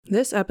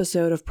This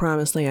episode of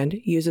Promised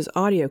Land uses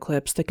audio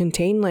clips that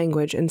contain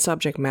language and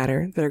subject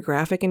matter that are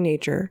graphic in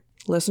nature.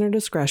 Listener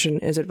discretion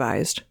is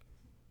advised.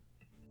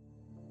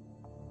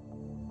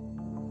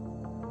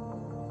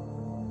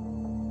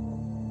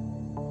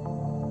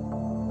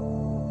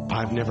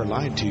 I've never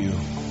lied to you.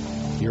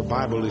 Your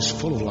Bible is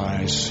full of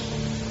lies.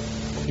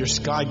 Your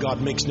sky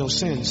god makes no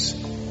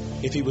sense.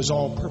 If he was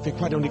all perfect,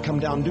 why don't he come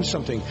down and do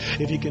something?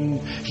 If he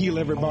can heal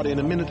everybody in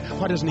a minute,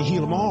 why doesn't he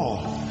heal them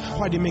all?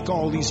 Why do he make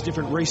all these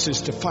different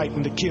races to fight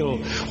and to kill?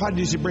 Why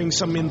does he bring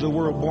some into the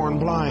world born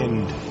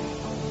blind?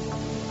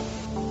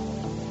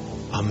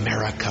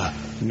 America,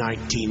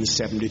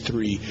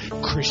 1973,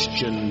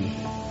 Christian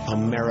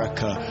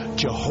America,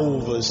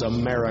 Jehovah's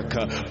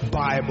America,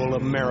 Bible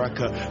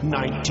America,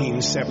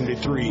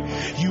 1973.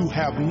 You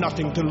have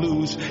nothing to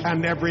lose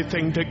and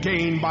everything to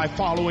gain by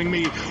following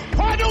me.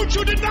 Why don't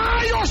you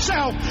deny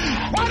yourself?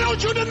 Why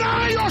don't you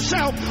deny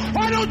yourself?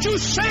 Why don't you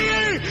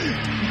say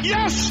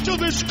yes to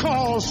this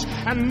cause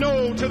and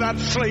no to that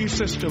slave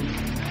system?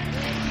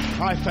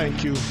 I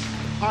thank you.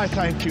 I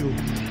thank you.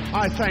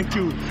 I thank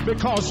you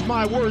because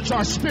my words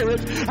are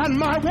spirit and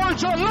my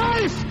words are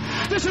life.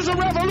 This is a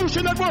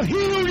revolution that will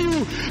heal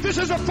you. This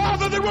is a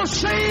Father that will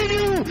save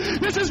you.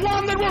 This is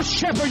one that will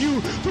shepherd you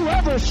through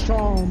every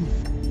storm.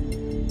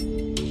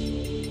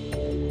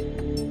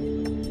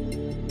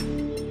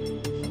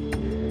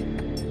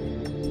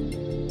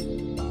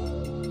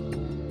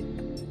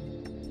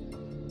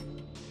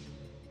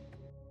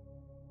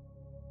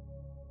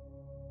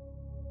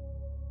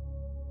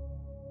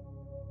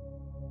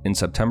 In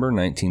September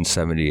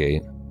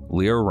 1978,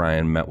 Leo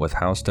Ryan met with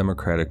House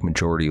Democratic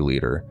Majority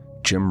Leader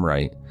Jim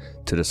Wright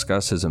to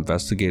discuss his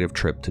investigative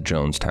trip to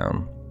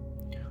Jonestown.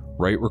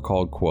 Wright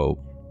recalled, quote,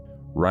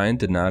 "Ryan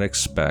did not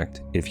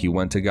expect if he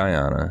went to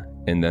Guyana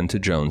and then to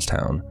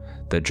Jonestown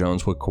that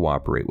Jones would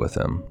cooperate with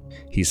him.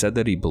 He said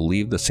that he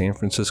believed the San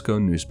Francisco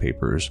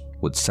newspapers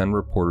would send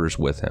reporters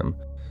with him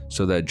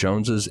so that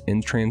Jones's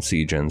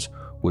intransigence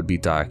would be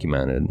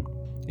documented,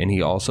 and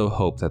he also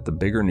hoped that the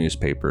bigger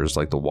newspapers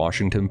like the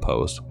Washington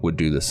Post would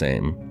do the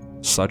same.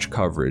 Such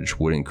coverage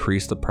would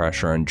increase the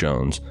pressure on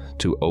Jones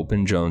to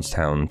open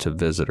Jonestown to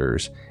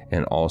visitors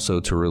and also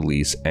to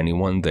release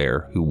anyone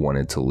there who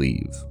wanted to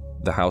leave."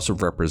 The House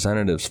of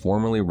Representatives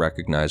formally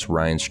recognized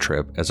Ryan's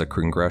trip as a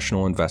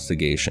congressional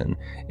investigation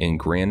and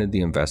granted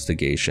the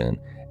investigation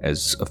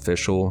as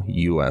official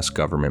U.S.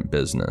 government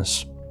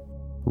business.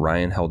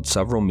 Ryan held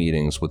several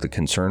meetings with the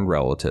concerned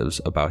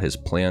relatives about his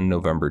planned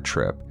November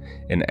trip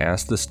and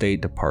asked the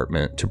State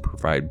Department to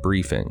provide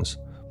briefings,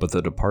 but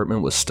the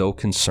department was still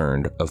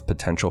concerned of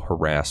potential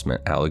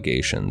harassment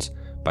allegations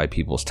by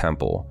People's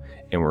Temple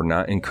and were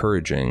not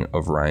encouraging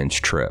of Ryan's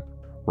trip.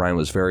 Ryan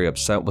was very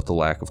upset with the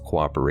lack of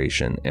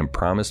cooperation and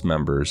promised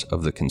members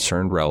of the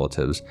concerned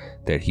relatives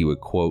that he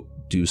would, quote,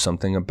 "do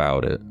something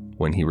about it"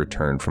 when he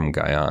returned from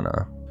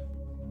Guyana.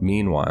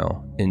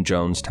 Meanwhile, in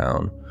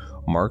Jonestown,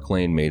 Mark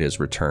Lane made his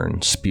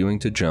return, spewing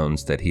to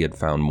Jones that he had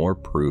found more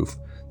proof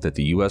that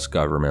the U.S.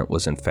 government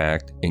was in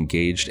fact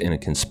engaged in a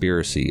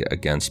conspiracy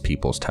against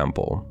People's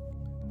Temple.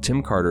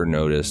 Tim Carter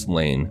noticed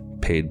Lane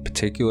paid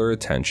particular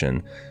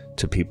attention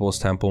to People's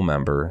Temple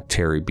member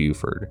Terry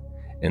Buford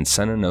and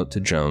sent a note to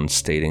Jones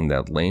stating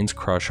that Lane's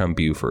crush on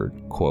Buford,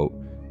 quote,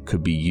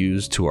 "could be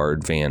used to our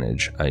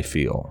advantage, I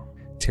feel."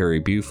 Terry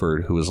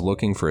Buford, who was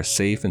looking for a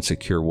safe and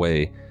secure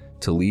way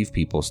to leave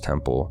People's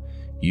Temple,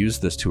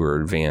 used this to her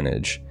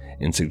advantage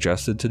and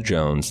suggested to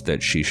Jones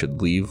that she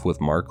should leave with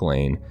Mark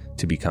Lane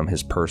to become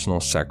his personal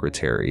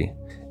secretary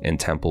and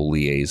temple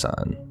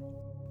liaison.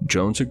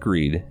 Jones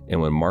agreed, and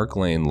when Mark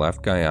Lane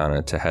left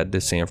Guyana to head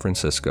to San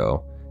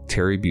Francisco,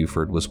 Terry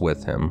Buford was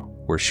with him,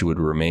 where she would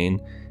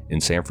remain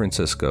in San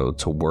Francisco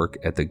to work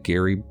at the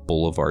Gary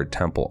Boulevard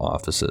Temple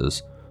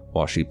offices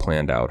while she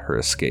planned out her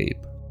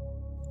escape.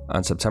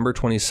 On September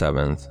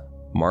 27th,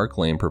 Mark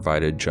Lane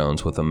provided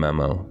Jones with a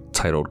memo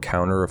titled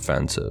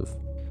Counteroffensive,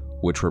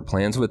 which were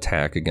plans of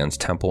attack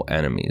against Temple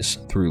enemies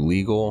through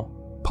legal,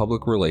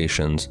 public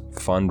relations,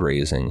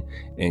 fundraising,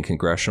 and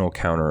congressional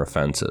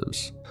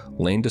counteroffensives.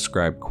 Lane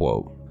described,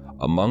 quote,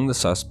 "Among the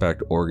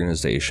suspect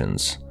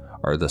organizations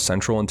are the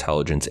Central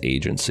Intelligence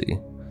Agency,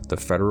 the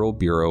Federal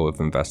Bureau of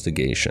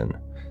Investigation,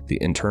 the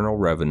Internal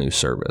Revenue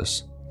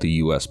Service, the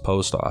U.S.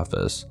 Post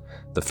Office,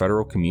 the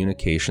Federal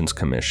Communications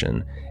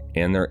Commission,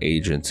 and their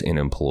agents and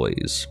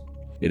employees.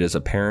 It is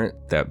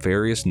apparent that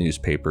various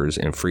newspapers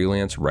and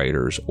freelance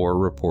writers or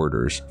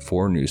reporters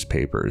for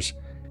newspapers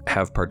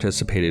have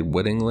participated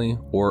wittingly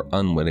or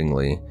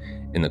unwittingly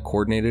in the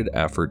coordinated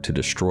effort to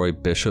destroy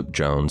Bishop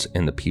Jones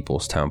and the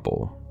People's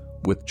Temple.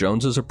 With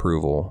Jones's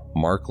approval,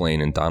 Mark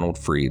Lane and Donald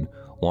Freed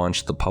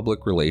launched the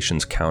Public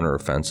Relations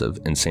Counteroffensive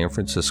in San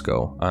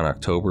Francisco on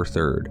October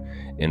 3rd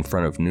in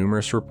front of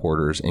numerous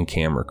reporters and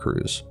camera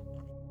crews.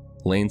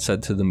 Lane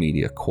said to the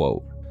media,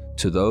 quote,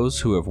 "To those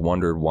who have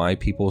wondered why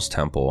People's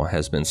Temple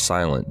has been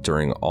silent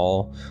during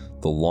all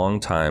the long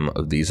time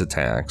of these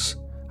attacks,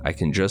 I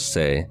can just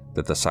say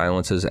that the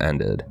silence has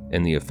ended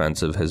and the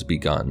offensive has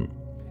begun.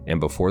 and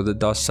before the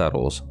dust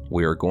settles,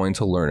 we are going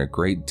to learn a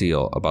great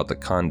deal about the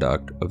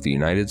conduct of the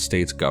United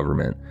States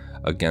government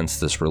against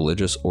this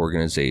religious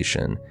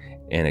organization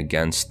and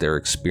against their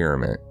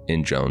experiment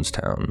in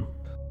Jonestown.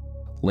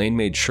 Lane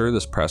made sure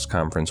this press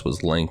conference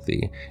was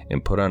lengthy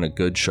and put on a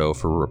good show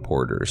for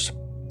reporters.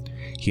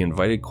 He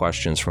invited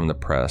questions from the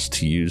press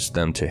to use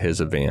them to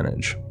his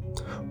advantage.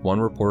 One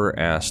reporter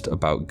asked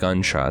about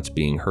gunshots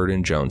being heard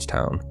in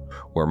Jonestown,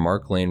 where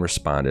Mark Lane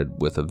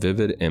responded with a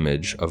vivid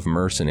image of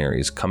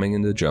mercenaries coming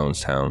into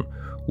Jonestown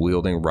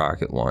wielding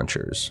rocket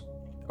launchers.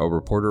 A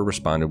reporter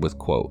responded with,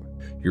 quote,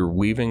 "You're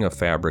weaving a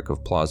fabric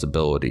of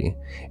plausibility,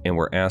 and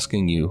we're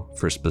asking you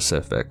for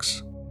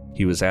specifics."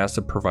 He was asked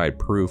to provide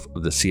proof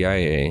of the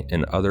CIA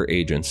and other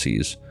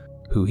agencies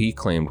who he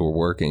claimed were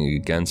working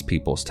against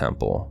People's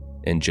Temple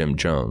and Jim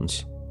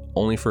Jones,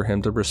 only for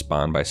him to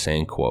respond by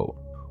saying, quote,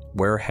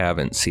 "Where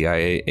haven't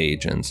CIA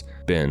agents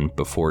been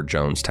before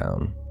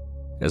Jonestown?"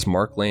 As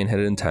Mark Lane had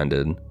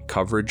intended,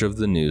 coverage of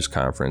the news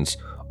conference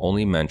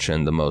only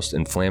mentioned the most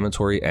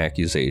inflammatory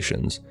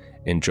accusations,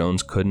 and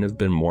Jones couldn't have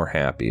been more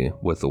happy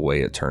with the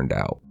way it turned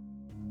out.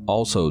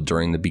 Also,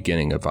 during the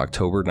beginning of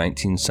October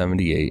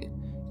 1978,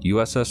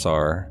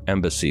 USSR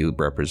Embassy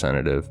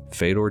Representative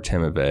Fedor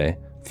Timofey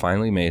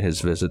finally made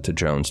his visit to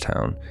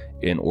Jonestown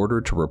in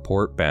order to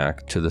report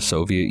back to the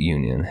Soviet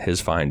Union his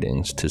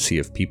findings to see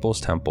if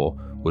People's Temple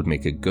would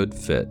make a good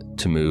fit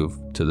to move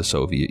to the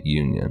Soviet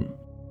Union.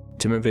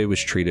 Timofey was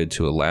treated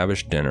to a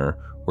lavish dinner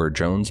where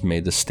Jones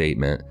made the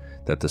statement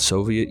that the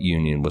Soviet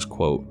Union was,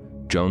 quote,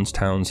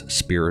 "Jonestown's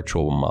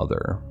spiritual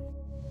mother."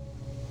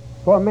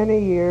 For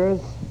many years,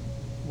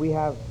 we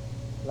have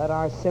let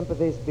our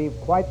sympathies be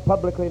quite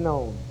publicly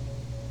known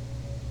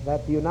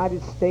that the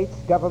United States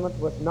government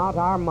was not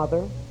our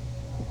mother,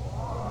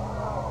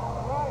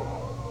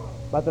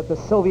 but that the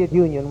Soviet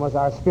Union was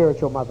our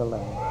spiritual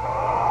motherland.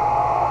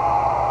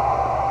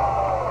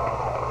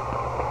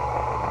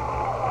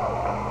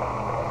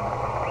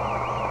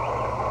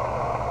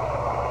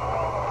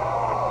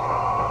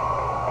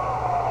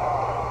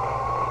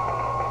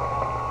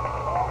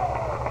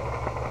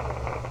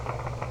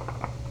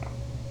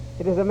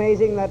 It is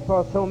amazing that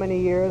for so many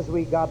years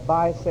we got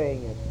by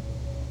saying it.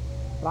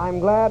 But I'm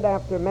glad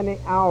after many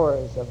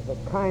hours of the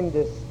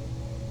kindest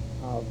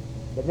of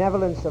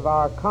benevolence of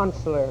our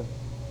consular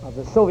of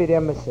the Soviet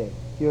embassy,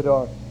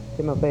 Fyodor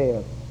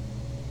Timofeyev,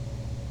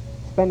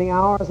 spending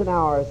hours and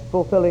hours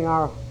fulfilling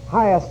our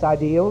highest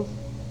ideals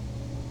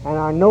and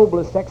our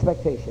noblest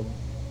expectations,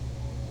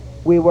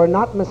 we were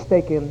not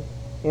mistaken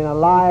in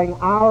allying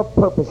our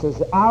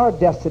purposes, our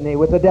destiny,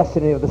 with the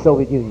destiny of the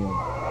Soviet Union.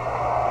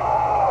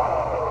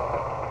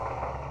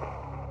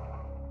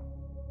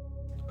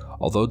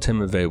 Although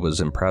Timofey was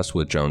impressed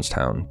with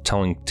Jonestown,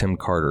 telling Tim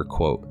Carter,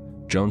 quote,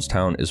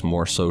 "Jonestown is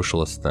more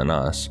socialist than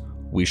us.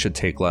 We should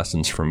take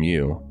lessons from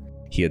you,"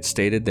 he had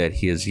stated that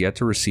he has yet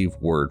to receive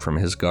word from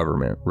his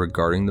government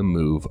regarding the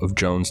move of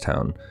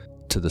Jonestown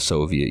to the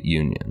Soviet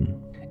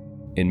Union.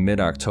 In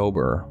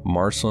mid-October,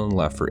 Marceline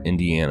left for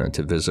Indiana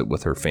to visit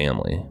with her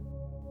family.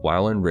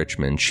 While in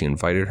Richmond, she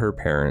invited her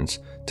parents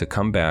to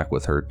come back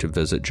with her to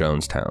visit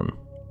Jonestown.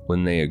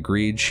 When they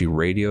agreed, she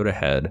radioed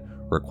ahead,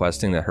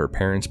 requesting that her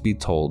parents be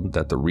told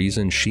that the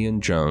reason she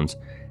and Jones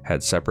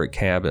had separate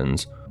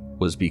cabins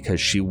was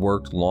because she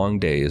worked long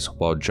days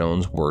while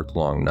Jones worked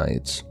long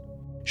nights.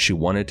 She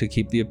wanted to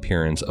keep the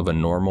appearance of a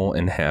normal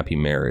and happy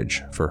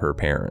marriage for her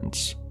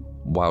parents.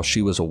 While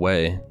she was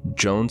away,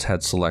 Jones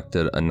had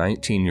selected a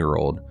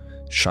 19-year-old,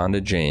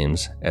 Shonda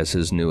James, as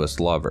his newest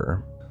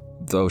lover.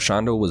 Though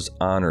Shonda was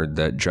honored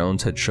that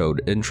Jones had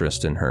showed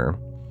interest in her,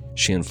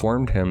 she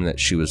informed him that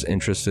she was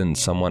interested in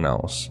someone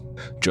else.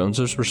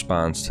 Jones's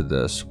response to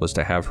this was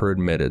to have her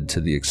admitted to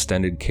the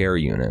extended care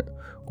unit,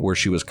 where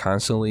she was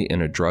constantly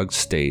in a drugged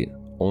state,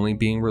 only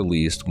being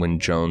released when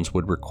Jones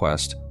would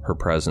request her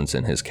presence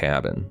in his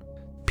cabin.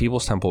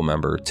 People's Temple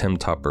member Tim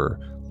Tupper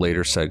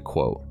later said,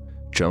 quote,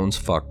 "Jones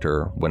fucked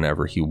her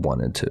whenever he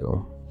wanted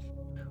to."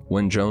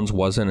 When Jones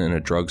wasn't in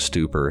a drug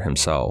stupor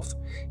himself,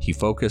 he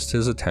focused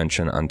his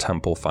attention on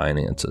temple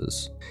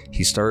finances.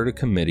 He started a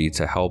committee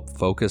to help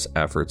focus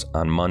efforts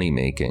on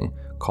money-making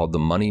called the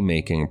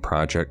Money-Making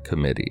Project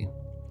Committee.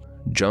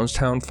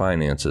 Jonestown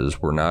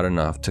finances were not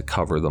enough to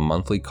cover the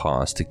monthly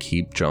cost to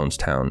keep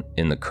Jonestown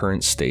in the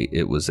current state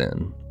it was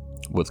in.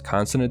 With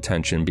constant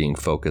attention being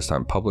focused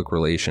on public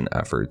relation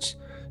efforts,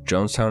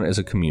 Jonestown as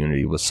a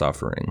community was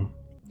suffering.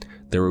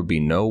 There would be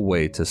no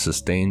way to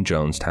sustain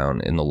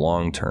Jonestown in the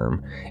long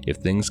term if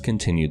things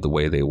continued the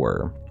way they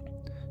were.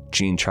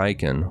 Gene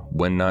Chaikin,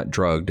 when not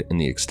drugged in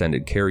the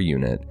extended care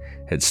unit,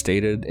 had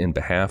stated in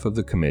behalf of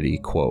the committee,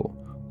 quote,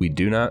 "We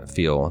do not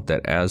feel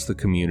that as the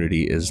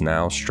community is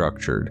now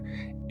structured,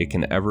 it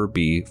can ever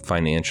be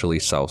financially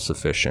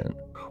self-sufficient.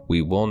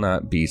 We will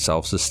not be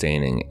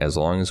self-sustaining as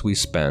long as we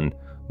spend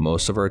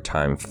most of our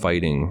time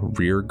fighting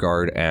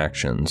rear-guard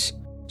actions,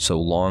 so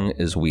long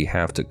as we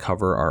have to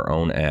cover our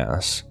own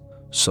ass,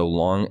 so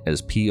long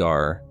as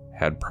PR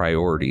had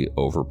priority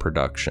over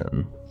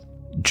production."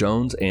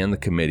 Jones and the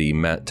committee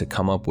met to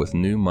come up with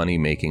new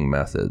money-making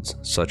methods,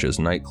 such as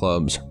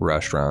nightclubs,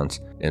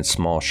 restaurants, and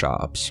small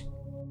shops.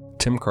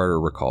 Tim Carter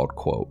recalled,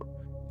 quote,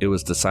 "It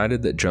was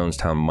decided that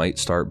Jonestown might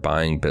start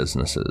buying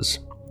businesses.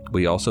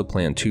 We also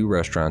planned 2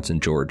 restaurants in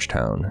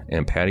Georgetown,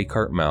 and Patty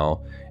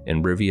Cartmel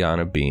and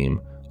Riviana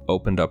Beam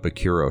opened up a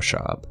curio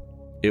shop.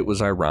 It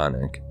was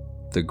ironic.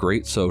 The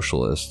great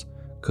socialists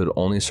could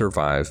only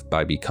survive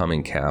by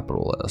becoming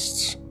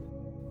capitalists."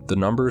 The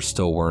numbers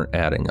still weren't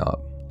adding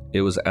up.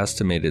 It was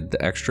estimated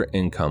the extra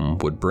income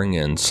would bring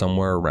in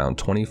somewhere around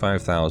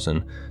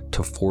 $25,000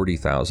 to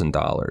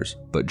 $40,000,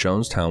 but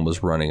Jonestown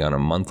was running on a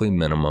monthly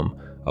minimum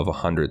of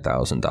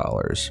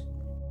 $100,000.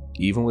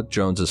 Even with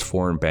Jones's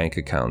foreign bank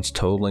accounts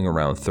totaling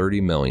around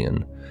 $30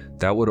 million,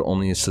 that would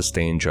only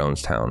sustain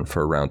Jonestown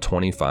for around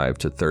 25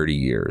 to 30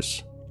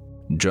 years.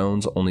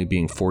 Jones, only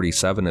being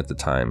 47 at the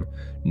time,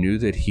 knew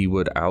that he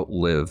would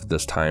outlive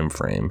this time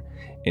frame,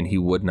 and he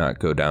would not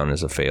go down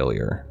as a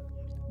failure.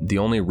 The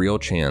only real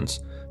chance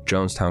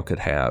Jonestown could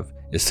have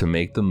is to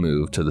make the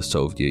move to the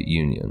Soviet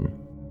Union.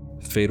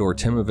 Fedor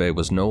Timofey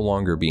was no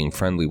longer being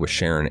friendly with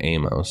Sharon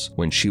Amos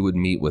when she would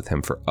meet with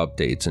him for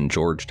updates in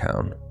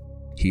Georgetown.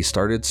 He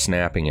started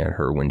snapping at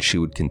her when she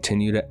would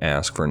continue to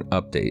ask for an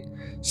update,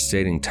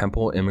 stating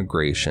Temple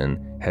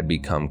immigration had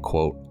become,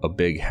 quote, "a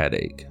big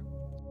headache."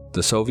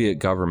 The Soviet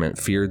government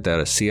feared that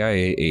a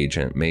CIA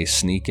agent may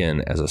sneak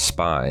in as a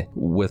spy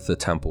with the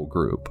Temple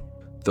group.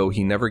 Though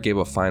he never gave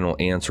a final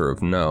answer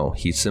of no,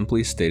 he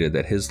simply stated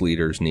that his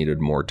leaders needed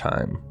more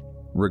time.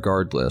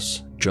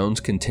 Regardless, Jones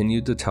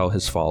continued to tell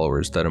his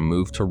followers that a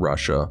move to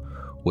Russia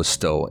was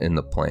still in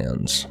the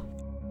plans.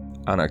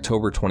 On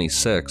October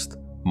 26th,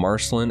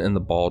 Marcelin and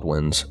the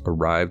Baldwins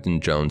arrived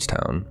in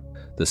Jonestown.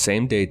 The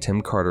same day,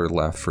 Tim Carter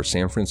left for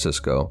San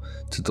Francisco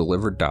to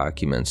deliver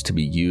documents to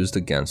be used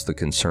against the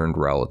concerned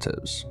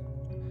relatives.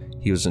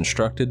 He was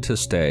instructed to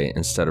stay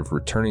instead of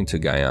returning to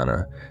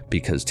Guyana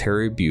because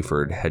Terry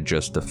Buford had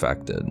just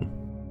defected.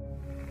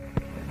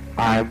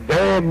 I am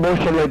very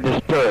emotionally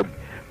disturbed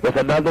with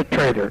another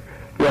traitor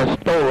who has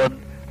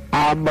stolen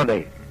our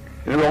money.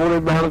 It only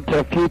amounted to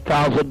a few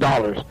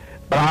 $1,000s,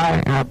 but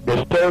I am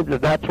disturbed,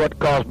 and that's what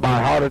caused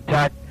my heart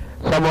attack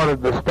somewhere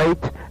in the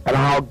States, and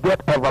I'll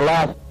get every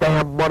last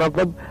damn one of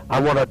them.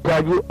 I want to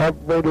tell you,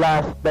 every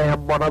last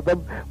damn one of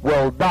them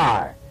will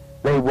die.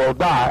 They will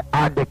die.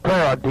 I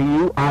declare unto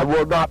you, I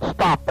will not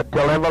stop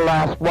until every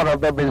last one of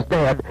them is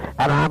dead,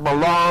 and I'm a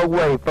long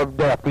way from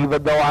death.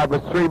 Even though I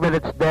was 3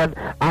 minutes dead,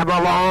 I'm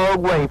a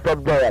long way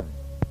from dead.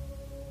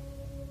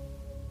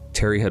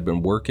 Terry had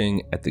been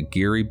working at the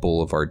Geary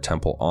Boulevard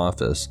Temple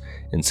office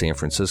in San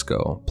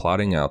Francisco,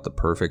 plotting out the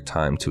perfect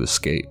time to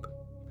escape.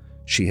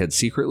 She had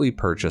secretly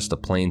purchased a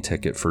plane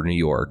ticket for New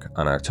York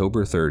on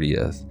October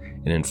 30th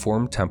and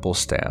informed Temple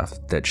staff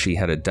that she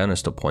had a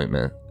dentist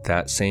appointment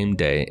that same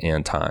day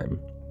and time.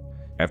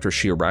 After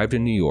she arrived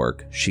in New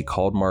York, she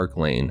called Mark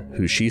Lane,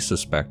 who she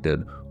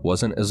suspected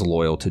wasn't as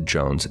loyal to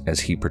Jones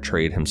as he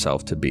portrayed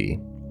himself to be.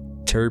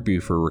 Terry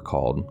Buford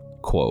recalled,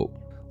 quote,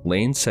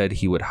 "Lane said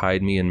he would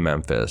hide me in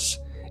Memphis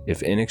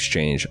if in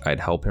exchange I'd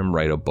help him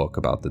write a book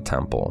about the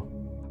temple.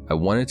 I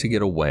wanted to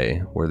get away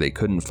where they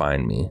couldn't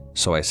find me,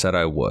 so I said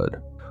I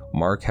would.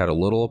 Mark had a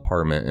little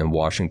apartment in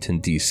Washington,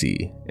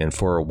 D.C., and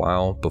for a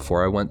while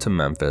before I went to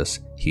Memphis,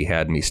 he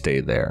had me stay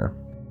there."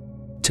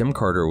 Tim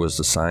Carter was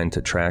assigned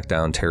to track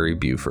down Terry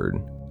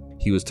Buford.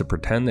 He was to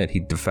pretend that he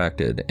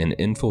defected and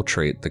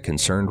infiltrate the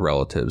concerned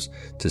relatives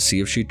to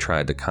see if she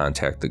tried to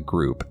contact the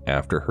group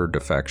after her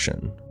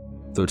defection.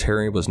 Though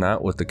Terry was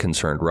not with the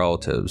concerned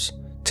relatives,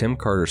 Tim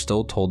Carter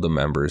still told the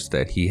members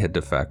that he had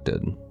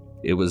defected.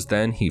 It was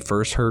then he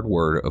first heard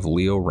word of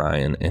Leo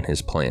Ryan and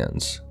his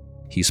plans.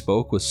 He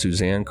spoke with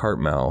Suzanne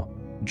Cartmel,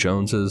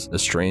 Jones's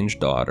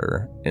estranged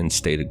daughter, and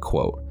stated,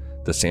 quote,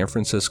 "The San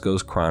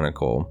Francisco's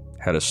Chronicle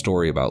had a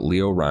story about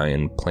Leo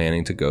Ryan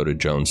planning to go to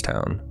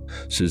Jonestown.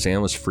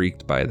 Suzanne was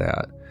freaked by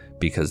that,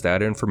 because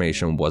that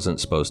information wasn't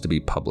supposed to be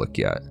public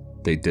yet.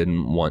 They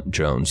didn't want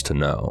Jones to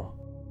know."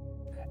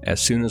 As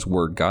soon as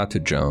word got to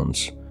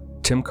Jones,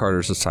 Tim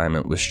Carter's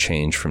assignment was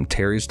changed from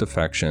Terry's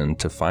defection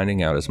to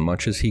finding out as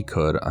much as he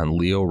could on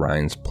Leo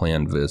Ryan's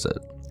planned visit.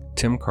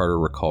 Tim Carter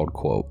recalled,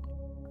 quote,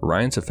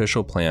 "Ryan's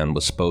official plan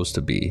was supposed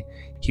to be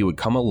he would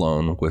come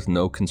alone with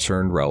no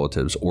concerned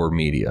relatives or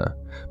media,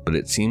 but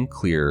it seemed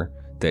clear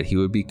that he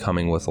would be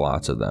coming with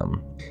lots of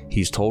them.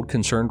 He's told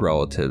concerned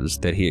relatives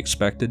that he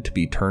expected to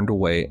be turned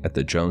away at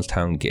the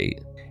Jonestown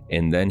gate,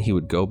 and then he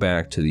would go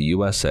back to the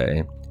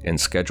USA and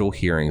schedule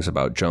hearings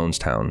about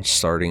Jonestown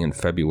starting in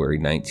February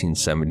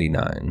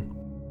 1979.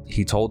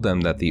 He told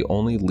them that the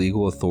only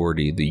legal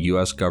authority the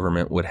US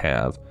government would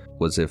have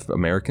was if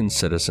American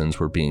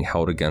citizens were being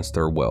held against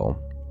their will.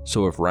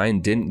 So if Ryan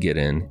didn't get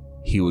in,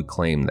 he would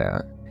claim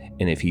that.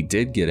 And if he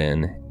did get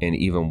in, and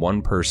even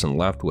one person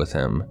left with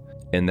him,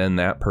 and then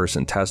that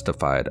person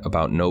testified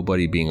about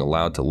nobody being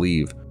allowed to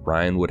leave,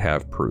 Ryan would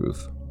have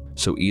proof.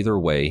 So either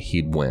way,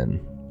 he'd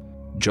win."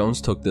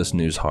 Jones took this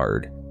news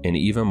hard, and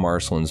even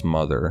Marcelin's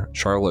mother,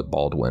 Charlotte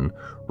Baldwin,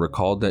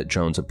 recalled that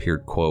Jones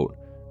appeared, quote,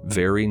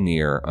 "very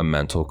near a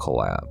mental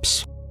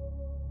collapse."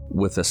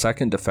 With the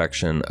second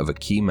defection of a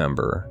key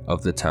member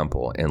of the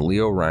temple and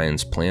Leo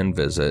Ryan's planned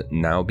visit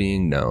now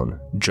being known,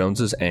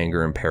 Jones's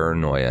anger and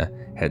paranoia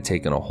had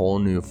taken a whole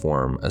new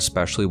form,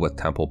 especially with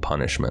temple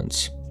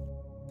punishments.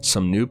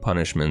 Some new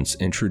punishments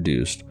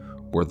introduced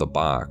were the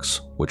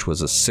box, which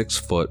was a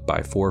 6-foot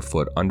by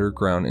 4-foot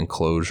underground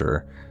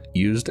enclosure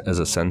used as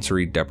a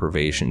sensory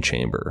deprivation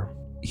chamber.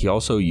 He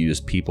also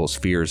used people's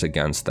fears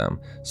against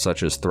them,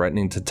 such as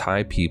threatening to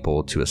tie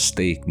people to a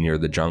stake near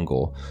the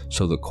jungle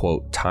so the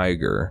quote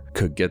tiger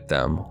could get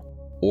them,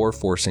 or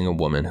forcing a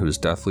woman who was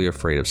deathly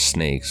afraid of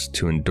snakes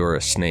to endure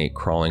a snake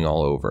crawling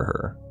all over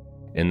her.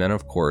 And then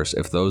of course,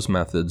 if those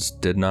methods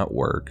did not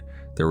work,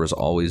 there was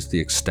always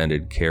the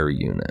extended care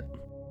unit.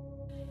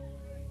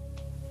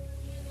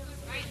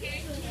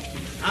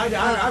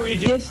 I really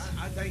do. I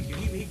thank you.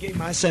 He gave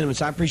my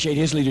sentiments. I appreciate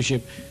his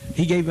leadership.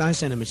 He gave my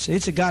sentiments.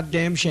 It's a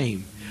goddamn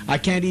shame. I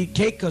can't eat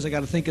cake because I got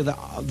to think of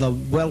the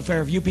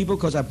welfare of you people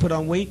because I put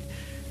on weight.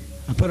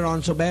 I put it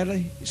on so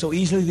badly, so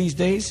easily these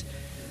days.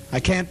 I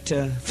can't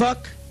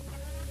fuck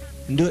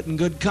and do it in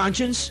good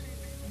conscience.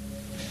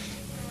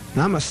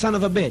 And I'm a son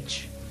of a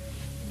bitch.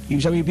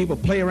 Some of you people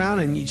play around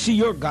and you see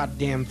your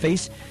goddamn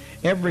face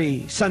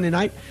every Sunday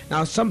night.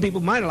 Now, some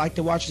people might have liked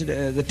to watch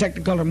the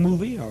Technicolor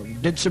movie or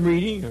did some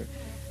reading or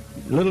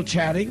a little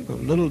chatting or a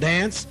little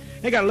dance.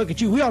 They got to look at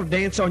you. We ought to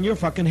dance on your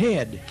fucking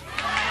head.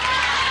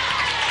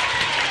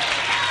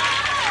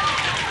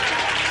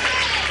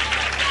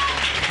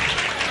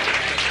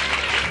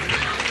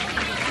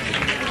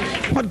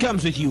 What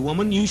comes with you,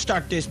 woman? You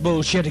start this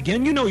bullshit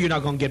again. You know you're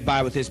not going to get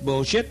by with this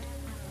bullshit.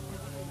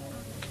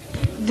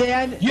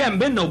 Dad. You haven't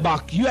been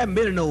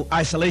in no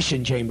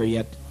isolation chamber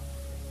yet.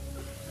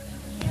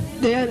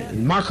 Dad.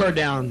 Mark her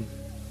down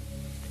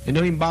and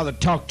don't even bother to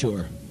talk to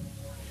her.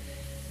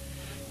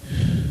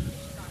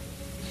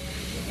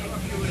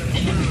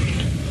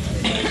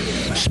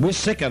 We're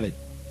sick of it.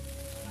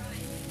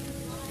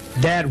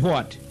 Dad,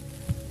 what?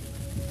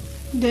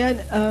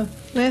 Dad,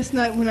 last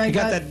night when I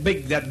got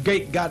that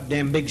great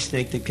goddamn big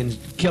snake that can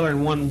kill her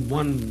in one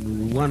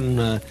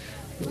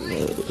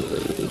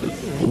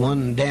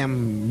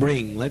damn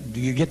ring.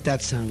 You get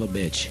that son of a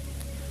bitch.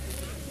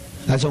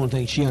 That's the only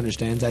thing she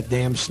understands, that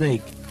damn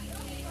snake.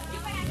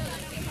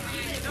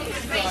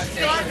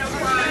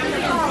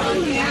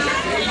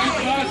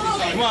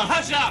 Come on,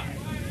 hush up!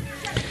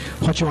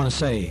 What you want to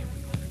say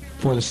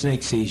before the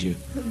snake sees you?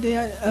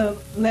 Dad,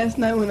 last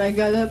night when I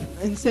got up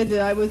and said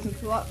that I wasn't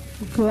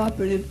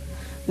cooperative,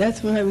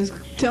 that's when I was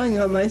telling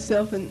on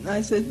myself, and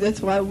I said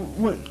that's why I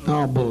went.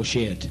 Oh,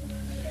 bullshit.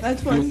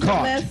 That's what I said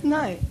last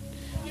night.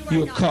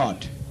 You were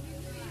caught.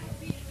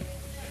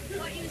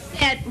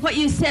 What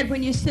you said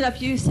when you stood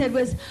up, you said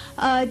was,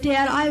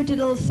 Dad, I did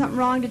a little something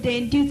wrong today,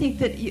 and do you think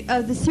that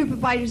the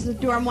supervisors of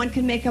the dorm, one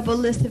can make up a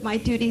list of my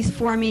duties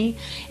for me?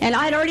 And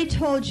I'd already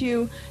told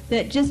you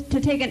that just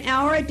to take an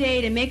hour a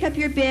day to make up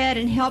your bed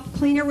and help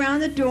clean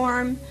around the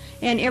dorm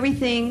and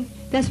everything,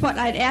 that's what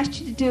I'd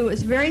asked you to do.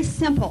 It's very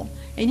simple,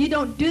 and you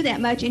don't do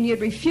that much, and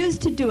you'd refuse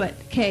to do it,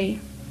 Kay.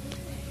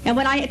 And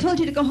when I told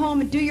you to go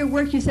home and do your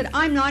work, you said,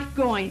 I'm not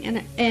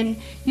going. And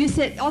you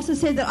also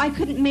said that I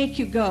couldn't make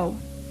you go.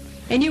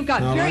 And you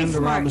got very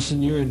smart.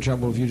 Robinson, you're in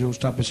trouble if you don't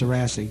stop us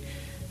harassing.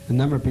 The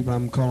number of people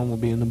I'm calling will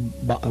be in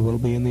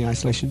the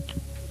isolation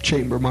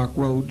chamber. Mark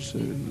Rhodes,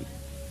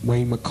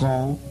 Wayne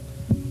McCall.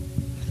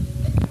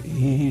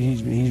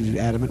 He's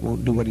adamant,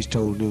 won't do what he's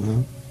told to do,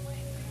 huh?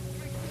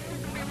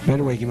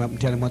 Better wake him up and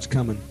tell him what's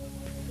coming.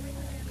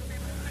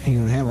 He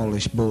ain't gonna have all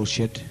this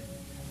bullshit.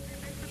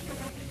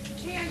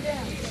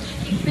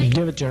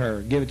 Give it to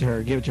her. Give it to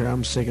her. Give it to her.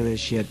 I'm sick of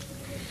this shit.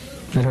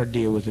 Let her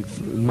deal with the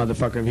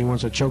motherfucker. If he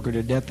wants to choke her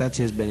to death, that's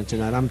his business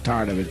tonight. I'm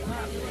tired of it.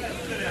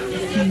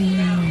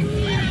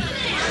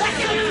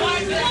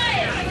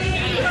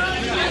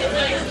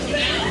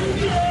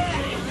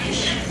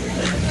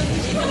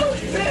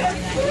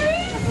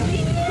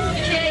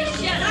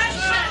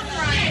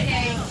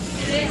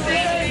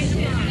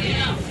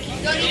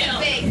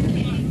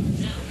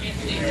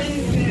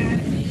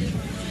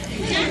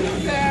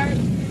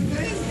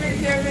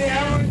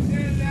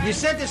 You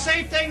said the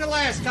same thing the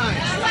last time.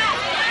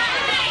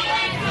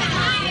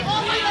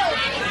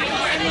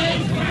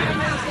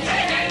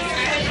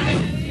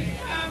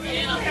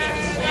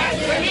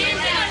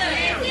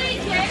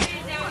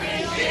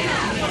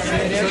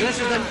 So this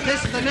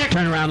is the next.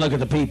 Turn around, look at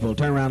the people.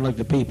 Turn around, look at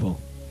the people.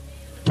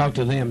 Talk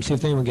to them. See if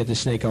they want to get the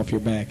snake off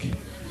your back.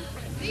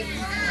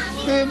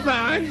 I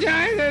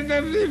apologize. I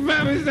never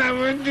promised I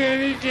wouldn't do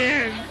it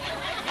again.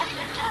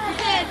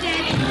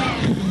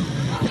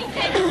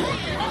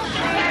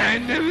 I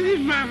never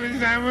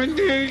promised I wouldn't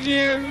do it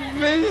again.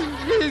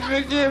 Please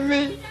forgive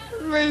me.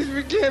 Please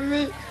forgive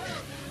me.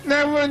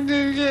 I won't do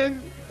it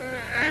again.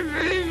 I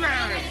really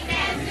promise.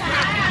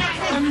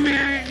 I'm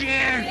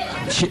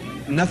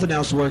American. Nothing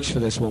else works for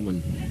this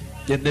woman.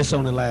 This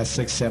only lasts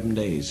 6-7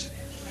 days.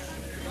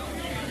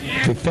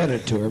 If we fed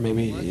it to her,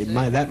 maybe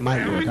that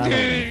might work. I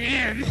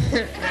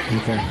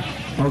don't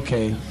know.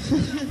 Okay.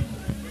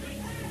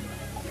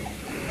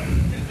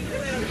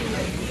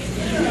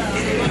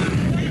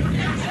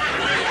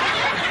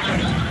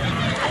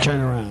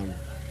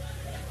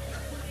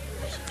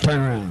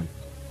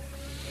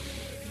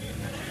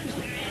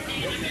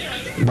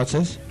 What's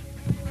this?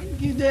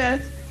 Thank you,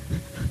 Dad.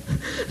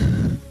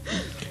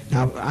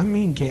 Now, I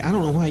mean, Kay, I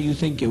don't know why you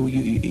think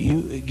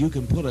you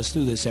can put us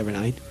through this every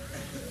night.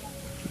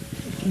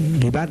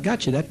 He about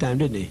got you that time,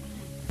 didn't he?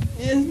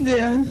 Yes,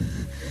 Dad.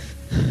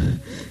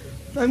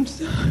 I'm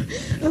sorry.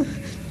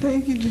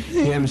 Thank you.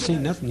 You haven't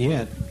seen nothing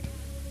yet.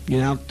 You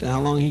know how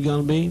long he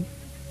gonna be?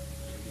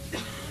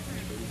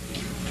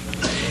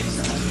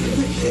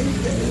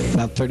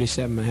 About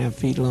 37.5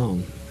 feet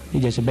long.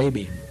 He's just a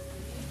baby.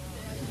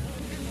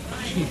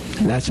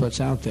 That's what's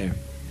out there.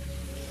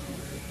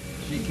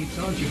 She keeps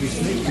on, she'll be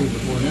snake food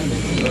before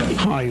then.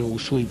 Hi, you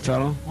old sweet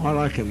fellow. I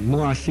like him. The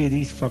more I see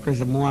these fuckers,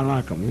 the more I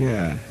like them.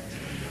 Yeah.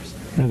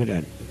 Look at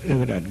that.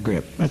 Look at that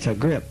grip. That's a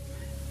grip.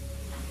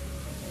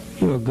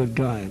 You're a good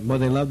guy. Boy,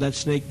 they love that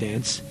snake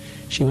dance.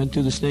 She went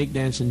through the snake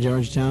dance in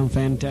Georgetown.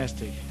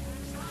 Fantastic.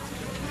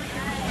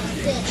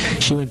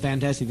 She went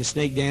fantastic. The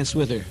snake danced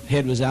with her.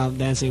 Head was out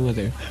dancing with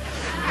her.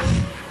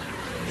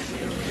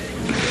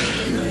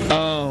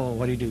 Oh,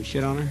 what do you do?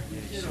 Shit on her?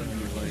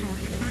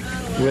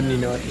 Wouldn't he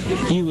know it?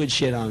 You would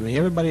shit on me.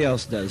 Everybody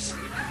else does.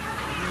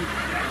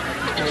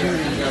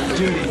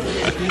 Judy.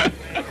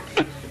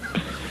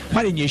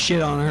 Why didn't you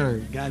shit on her?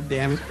 God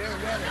damn it.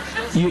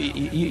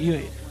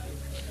 You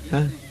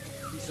huh?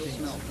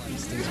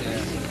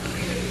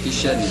 He's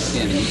shedding his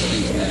skin. He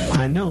stinks now.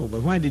 I know,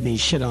 but why didn't he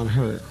shit on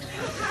her?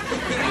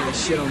 He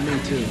shit on me,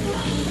 too.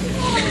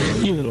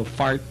 You little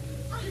fart.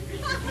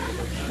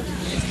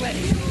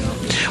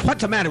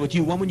 What's the matter with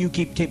you, woman? You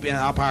keep taking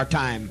up our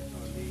time.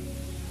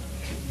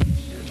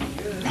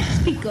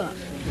 Speak up.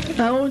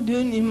 I won't do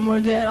it anymore,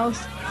 Dad. I'll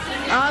think.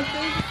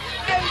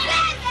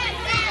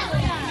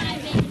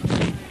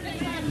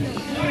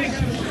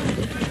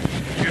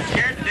 You're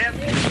scared to death?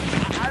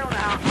 I don't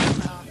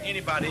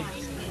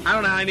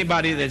know how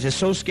anybody that's just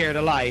so scared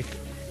of life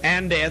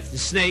and death and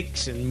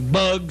snakes and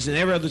bugs and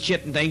every other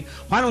shit and thing,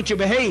 why don't you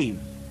behave?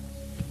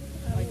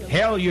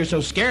 Hell, you're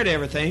so scared of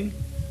everything.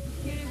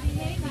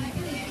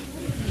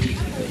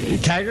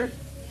 Tiger?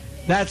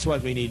 That's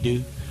what we need to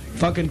do.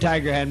 Fucking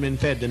Tiger hadn't been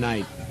fed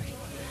tonight.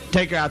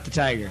 Take her out the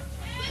Tiger.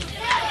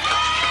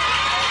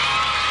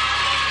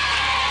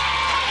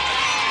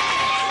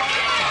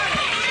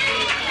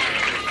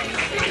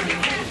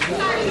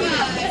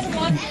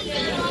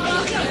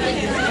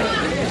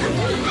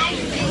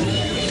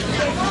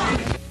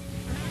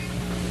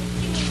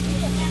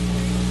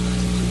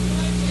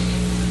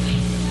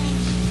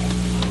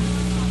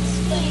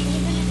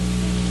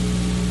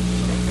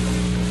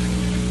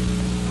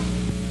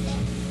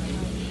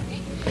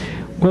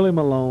 Willie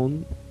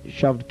Malone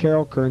shoved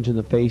Carol Kearns in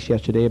the face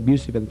yesterday,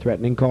 abusive and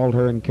threatening, called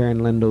her and Karen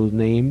Lindo's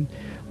name,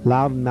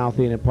 loud and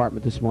mouthy in an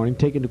apartment this morning,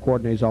 taken to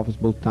coordinator's office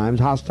both times,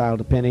 hostile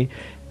to Penny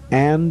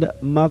and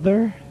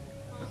Mother.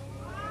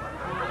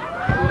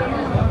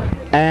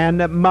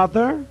 And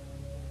Mother.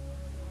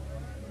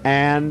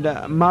 And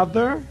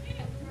Mother.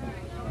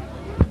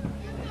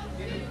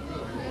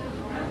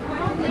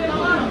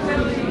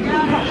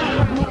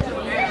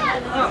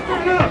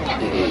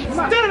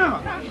 Stand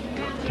up!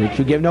 Don't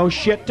you give no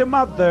shit to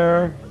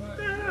Mother.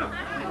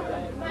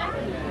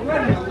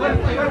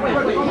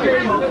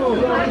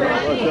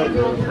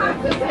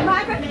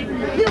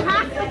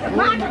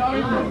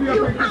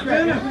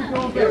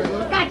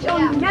 Got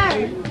your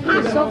nerve.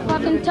 I'm so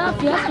fucking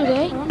tough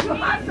yesterday.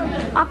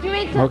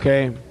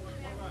 Okay.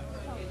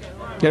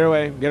 Get her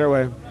away. Get her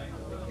away.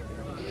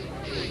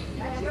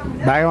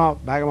 Bag him off.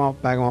 Bag him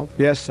off. Bag him off.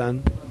 Yes,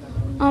 son.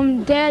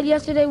 Dad,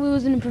 yesterday we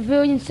was in the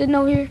pavilion sitting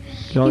over here.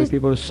 The only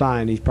people to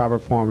sign these proper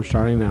forms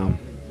starting now.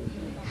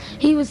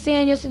 He was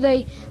saying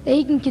yesterday that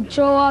he can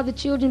control all the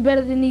children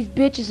better than these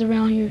bitches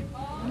around here.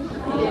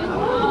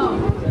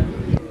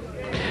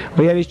 Well,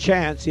 he had his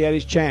chance. He had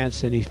his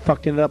chance, and he's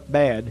fucking it up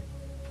bad.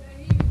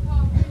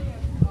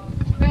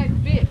 Fat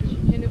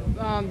bitch in the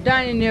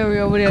dining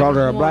area over there. Called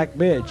her a black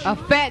bitch. A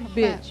fat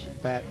bitch.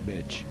 Fat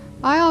bitch.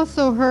 I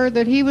also heard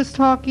that he was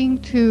talking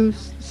to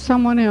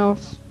someone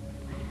else.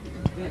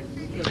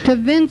 To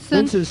Vincent.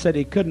 Vincent said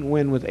he couldn't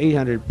win with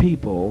 800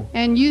 people.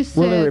 And you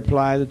said... Willie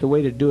replied that the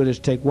way to do it is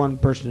take one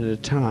person at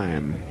a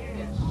time.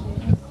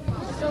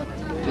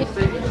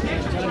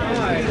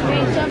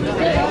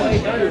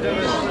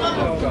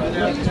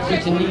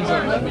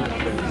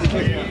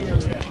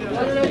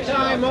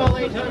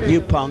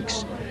 You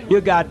punks.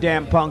 You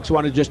goddamn punks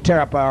want to just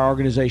tear up our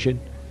organization.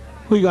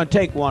 Who are you going to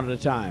take one at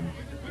a time?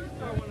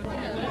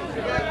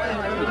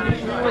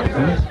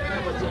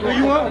 Who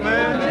you want,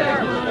 man?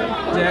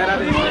 Dad, I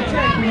didn't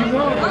who you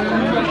want, man?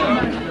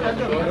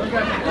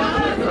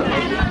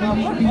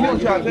 You want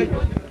to try to take it?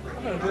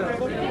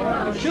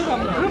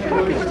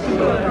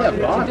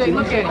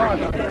 Look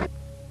at it.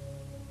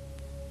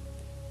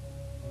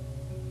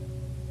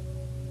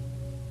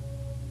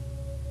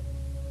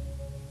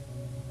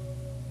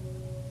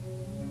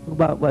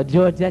 About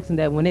George Jackson,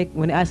 that when they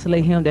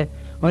isolate him, that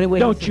only way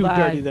Don't he you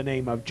survived, dirty the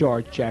name of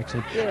George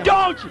Jackson. Yeah.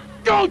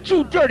 Don't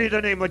you dirty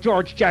the name of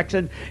George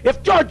Jackson.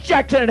 If George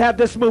Jackson had had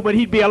this movement,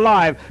 he'd be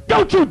alive.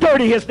 Don't you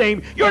dirty his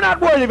name. You're not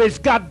worthy of his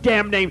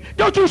goddamn name.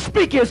 Don't you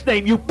speak his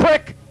name, you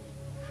prick.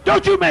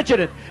 Don't you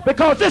mention it,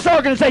 because this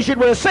organization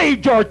would have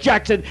saved George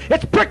Jackson.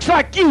 It's pricks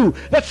like you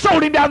that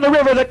sold him down the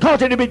river that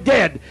caused him to be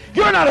dead.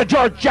 You're not a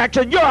George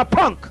Jackson, you're a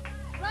punk.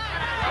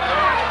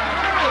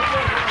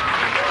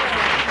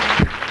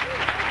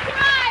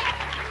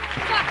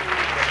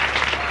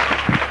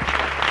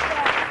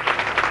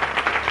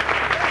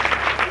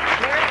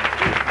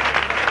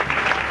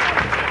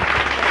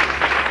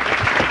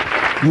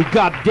 You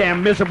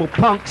goddamn miserable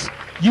punks.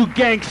 You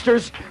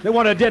gangsters that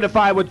want to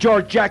identify with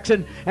George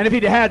Jackson, and if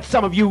he'd had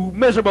some of you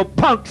miserable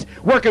punks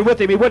working with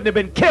him, he wouldn't have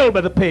been killed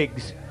by the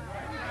pigs.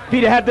 If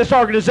he'd had this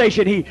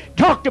organization, he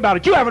talked about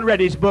it. You haven't read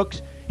his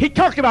books. He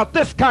talked about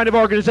this kind of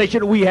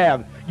organization we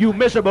have. You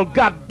miserable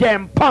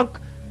goddamn punk.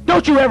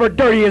 Don't you ever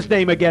dirty his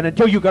name again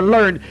until you can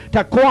learn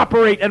to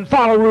cooperate and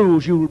follow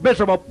rules, you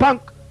miserable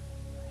punk.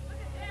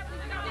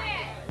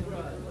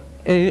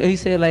 And he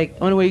said, like,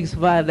 only way you can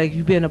survive, like,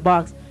 you be in a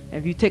box, and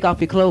if you take off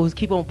your clothes,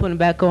 keep on putting them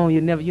back on, you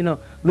never,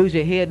 lose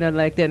your head, nothing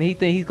like that. And he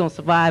think he's going to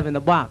survive in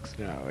the box.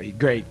 No, he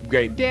great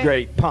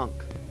punk.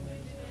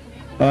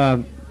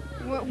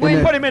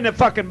 We put him in the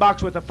fucking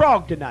box with the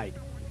frog tonight.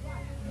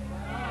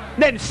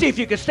 Then see if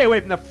you can stay away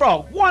from the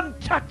frog. One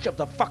touch of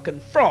the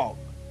fucking frog.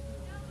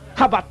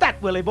 How about that,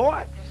 Willie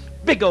boy?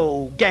 Big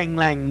old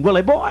ganglang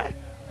Willie boy.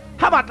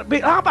 How about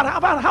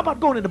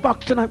going in the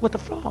box tonight with the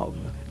frog?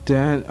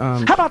 Dan,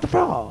 how about the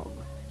frog?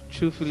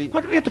 Truthfully,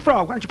 get the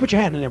frog. Why don't you put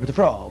your hand in there with the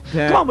frog?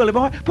 Dan. Come on, Willie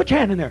boy. Put your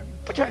hand in there.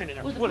 Put your hand in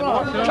there, Willie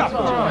boy.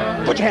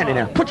 Put your hand in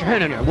there. Put your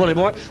hand in there, Willie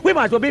boy. We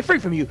might as well be free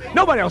from you.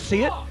 Nobody else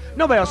see it.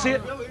 Nobody else see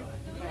it.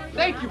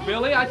 Thank you,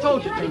 Billy. I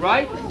told you to,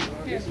 right?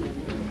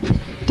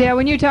 Dad,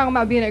 when you're talking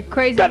about being a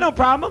crazy... Got no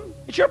problem.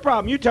 It's your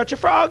problem. You touch a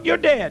frog, you're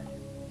dead.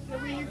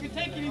 You can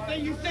take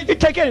anything you think. You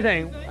take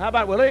anything. How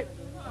about Willie?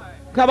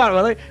 How about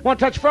Willie? Want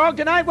to touch a frog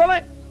tonight,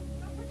 Willie?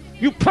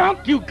 You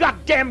punk, you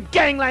goddamn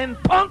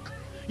gangland punk.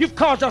 You've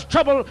caused us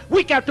trouble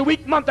week after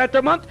week, month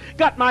after month.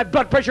 Got my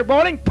blood pressure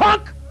boiling,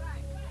 punk.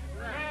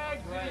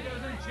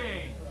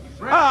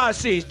 Ah,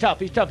 see, he's tough.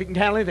 He's tough. He can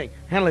handle anything.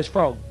 Handle his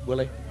frog,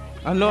 Willie.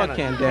 I know I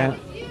can, Dad.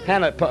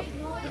 Handle it, pup.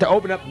 To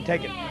open up and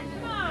take it.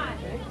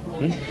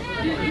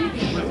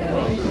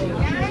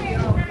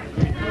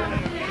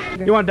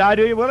 You want to die,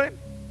 do you, Willie?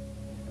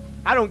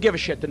 I don't give a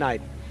shit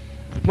tonight.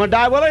 Want to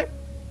die, Willie?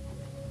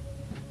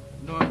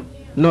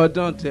 No, I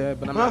don't,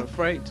 Dad, but I'm not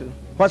afraid to.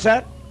 What's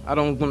that? I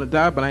don't want to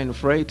die, but I ain't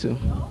afraid to.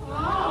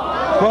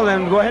 Well,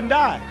 then go ahead and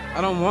die.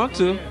 I don't want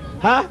to.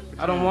 Huh?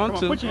 I don't want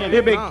to.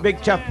 You're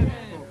big tough.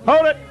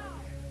 Hold it.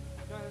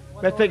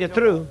 Let's think it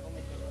through.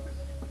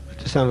 Let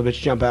the son of a bitch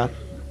jump out.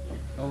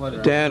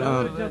 Dad,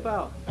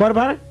 what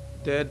about it?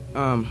 Dad,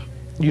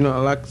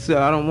 like I said,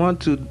 I don't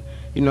want to.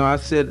 I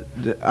said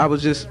that I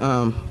was just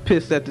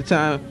pissed at the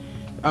time.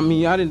 I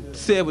mean, I didn't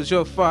say it was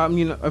your fault.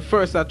 At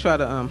first I tried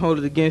to hold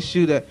it against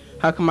you that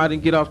how come I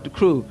didn't get off the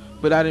crew.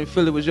 But I didn't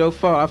feel it was your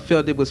fault. I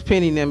felt it was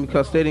Penny and them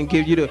because they didn't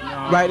give you the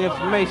right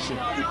information.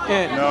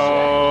 And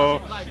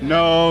No.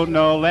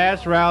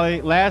 Last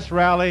rally.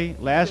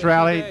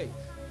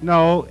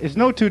 No, it's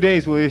no 2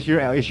 days, Willie.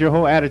 It's your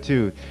whole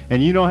attitude,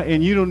 and you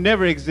don't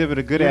never exhibit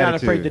a good attitude. You're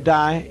not afraid to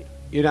die.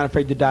 You're not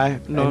afraid to die,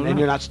 and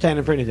you're not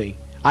standing for anything.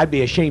 I'd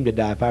be ashamed to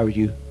die if I were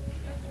you.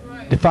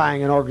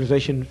 Defying an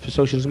organization for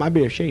socialism, I'd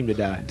be ashamed to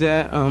die.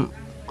 Dad,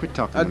 quit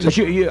talking.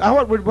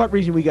 But what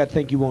reason we got to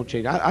think you won't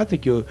change? I don't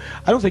think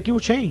you will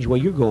change where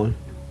you're going.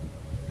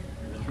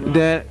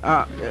 Dad,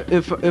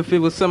 if it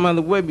was some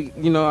other way,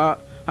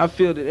 I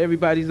feel that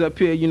everybody's up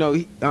here,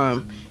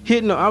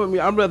 hitting.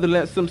 I'd rather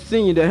let some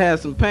senior that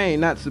has some pain,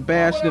 not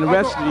Sebastian and the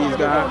rest of these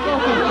guys.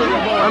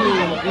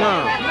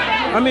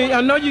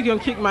 I know you're gonna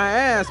kick my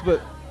ass,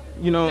 but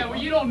Yeah, well,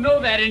 you don't know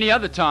that any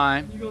other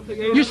time.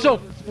 You're so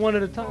one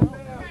at a time.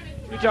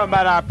 You're talking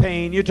about our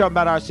pain. You're talking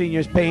about our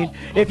seniors' pain.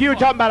 If you were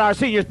talking about our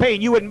seniors'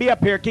 pain, you wouldn't be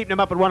up here keeping them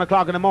up at 1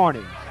 o'clock in the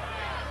morning.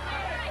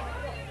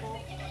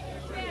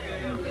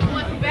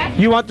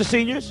 You want the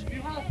seniors?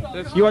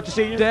 You want the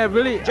seniors? Dad,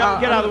 really?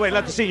 John, get out of the way.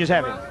 Let the seniors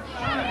have it. Oh,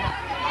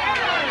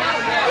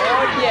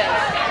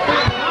 yes.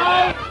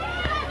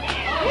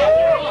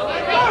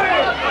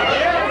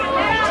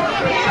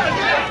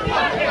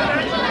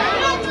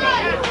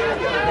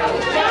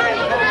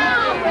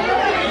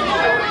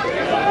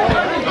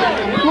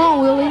 Come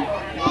on, Willie.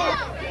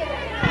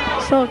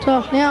 So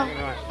tough now.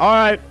 All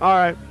right.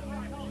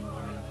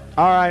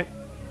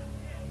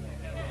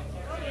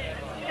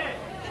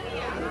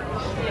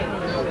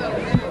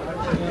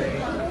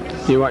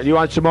 You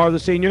want some more of the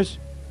seniors?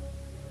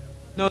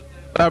 No,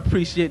 I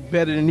appreciate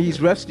better than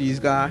these rest of these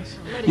guys.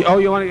 You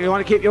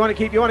want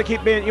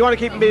to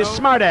keep being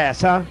smart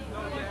ass, huh?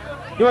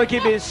 You want to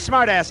keep being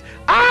smart ass?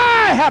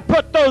 I have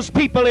put those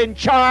people in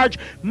charge,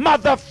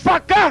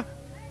 motherfucker!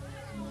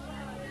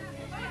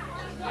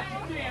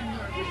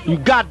 You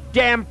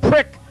goddamn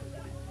prick!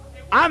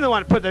 I'm the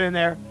one that put that in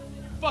there.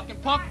 Fucking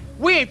punk.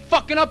 We ain't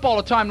fucking up all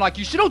the time like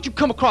you. So don't you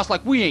come across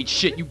like we ain't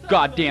shit, you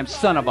goddamn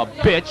son of a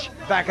bitch.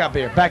 Back up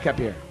here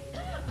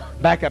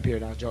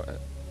now, George.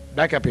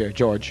 Back up here,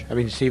 George. I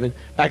mean, Stephen.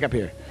 Back up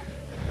here.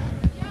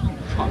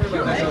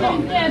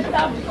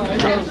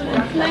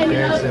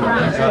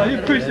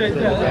 appreciate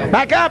that.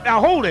 Back up, now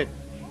hold it.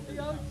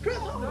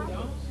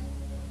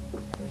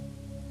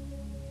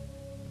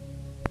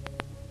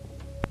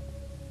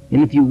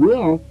 And if you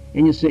will,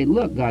 and you say,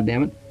 look,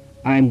 goddammit,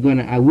 I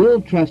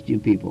will trust you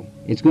people.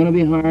 It's going to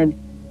be hard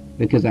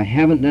because I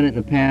haven't done it in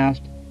the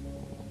past,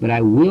 but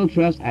I will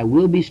trust, I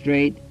will be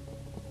straight,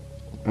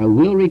 I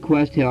will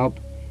request help,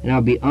 and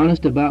I'll be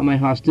honest about my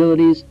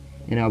hostilities,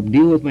 and I'll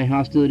deal with my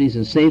hostilities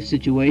in safe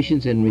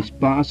situations in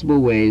responsible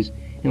ways.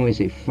 And we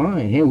say,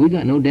 fine, hey, we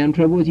got no damn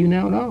trouble with you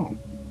now at all.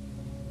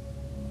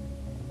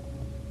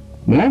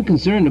 But I'm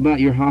concerned about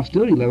your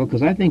hostility level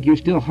because I think you're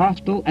still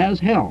hostile as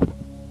hell.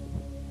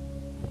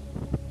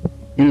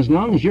 And as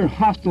long as you're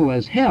hostile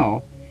as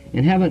hell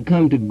and haven't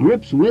come to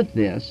grips with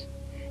this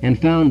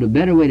and found a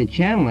better way to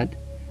channel it,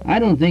 I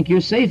don't think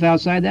you're safe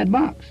outside that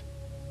box.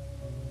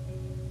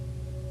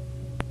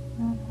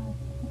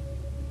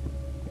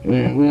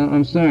 Well,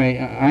 I'm sorry.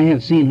 I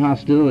have seen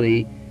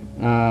hostility,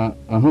 a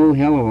whole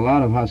hell of a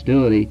lot of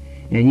hostility,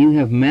 and you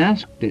have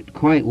masked it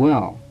quite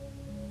well.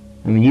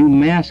 I mean, you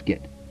mask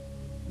it.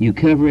 You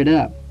cover it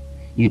up.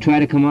 You try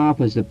to come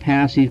off as the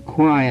passive,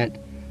 quiet,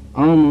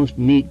 almost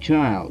meek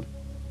child.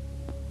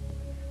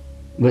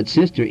 But,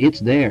 sister, it's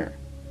there.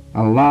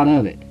 A lot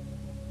of it.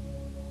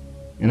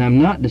 And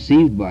I'm not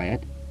deceived by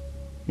it.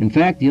 In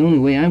fact, the only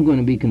way I'm going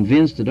to be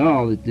convinced at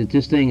all that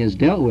this thing is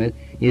dealt with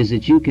is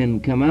that you can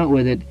come out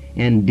with it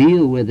and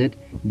deal with it,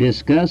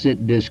 discuss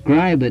it,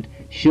 describe it,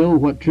 show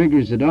what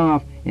triggers it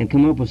off, and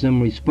come up with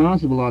some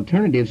responsible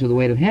alternatives to the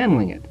way of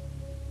handling it.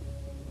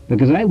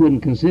 Because I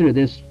wouldn't consider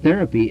this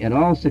therapy at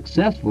all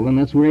successful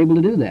unless we're able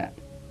to do that.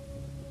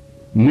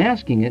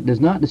 Masking it does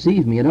not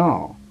deceive me at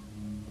all.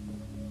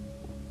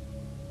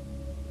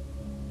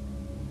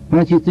 Why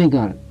don't you think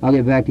on it? I'll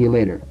get back to you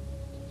later.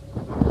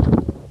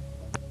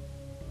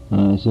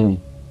 I see.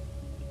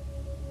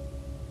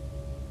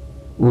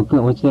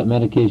 What's that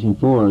medication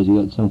for? Has he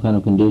got some kind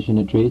of condition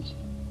it treats?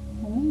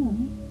 I don't know.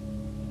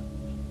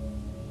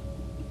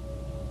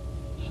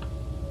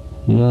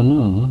 You don't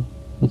know, huh?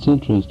 That's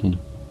interesting.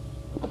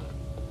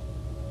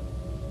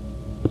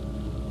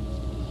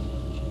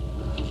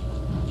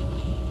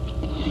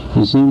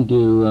 You seem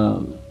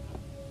to,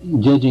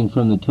 judging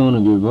from the tone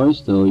of your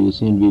voice, though, you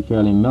seem to be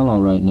fairly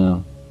mellow right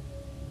now.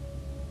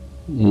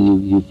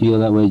 You feel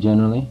that way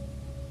generally?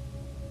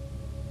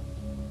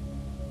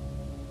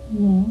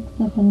 Yeah,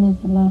 except when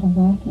there's a lot of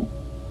racket.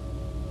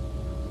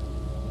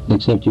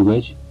 Except you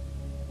which?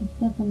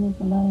 Except when there's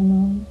a lot of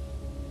noise.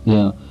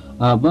 Yeah.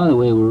 By the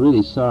way, we're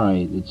really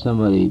sorry that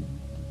somebody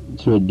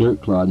threw a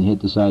dirt clod and hit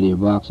the side of your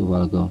box a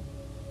while ago.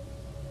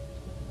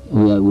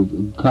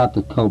 We've caught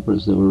the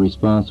culprits that were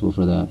responsible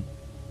for that.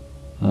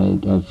 I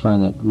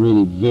find that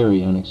really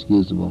very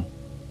unexcusable.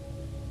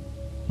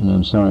 And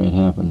I'm sorry it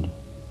happened.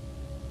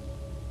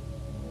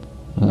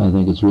 I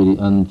think it's really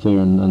unfair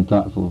and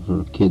unthoughtful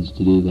for kids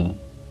to do that.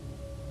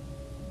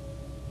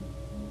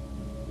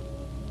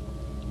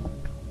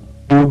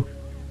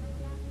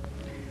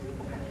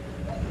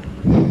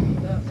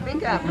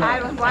 Speak up.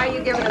 Why are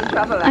you giving them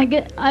trouble?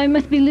 I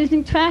must be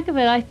losing track of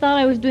it. I thought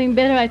I was doing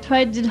better. I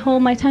tried to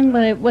hold my tongue,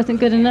 but it wasn't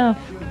good enough.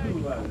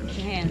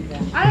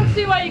 I don't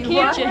see why you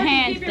can't Put your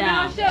hands keep your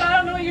mouth shut. I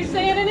don't know you're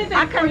saying anything.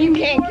 How come you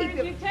can't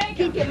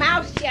keep your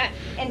mouth shut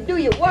and do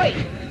your work?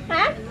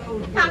 Huh?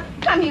 How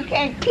come you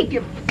can't keep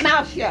your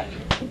mouth shut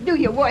and do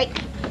your work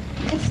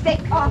and stay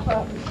off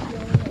of it?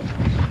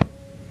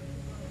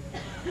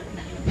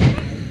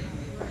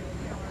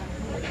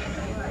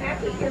 Now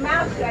keep your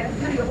mouth shut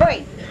and do your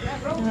work.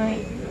 All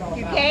right.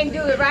 You can't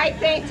do the right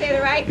thing, say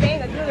the right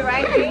thing, or do the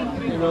right thing.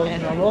 You know,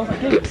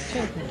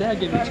 Dad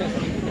gave you a chance.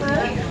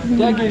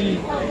 Dad gave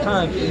you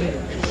time.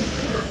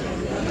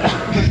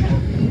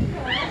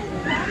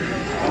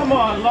 Come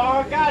on,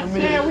 Laura. God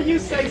damn, will you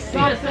say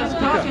something?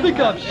 Speak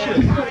up, shit.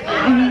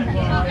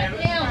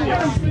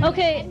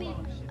 Okay.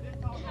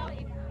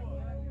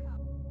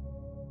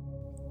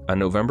 On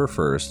November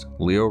 1st,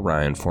 Leo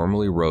Ryan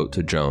formally wrote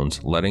to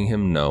Jones letting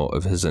him know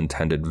of his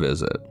intended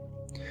visit.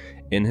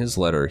 In his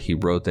letter, he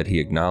wrote that he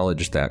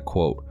acknowledged that,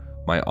 quote,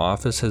 "My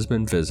office has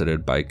been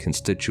visited by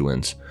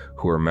constituents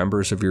who are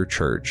members of your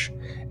church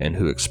and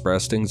who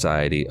expressed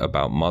anxiety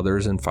about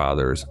mothers and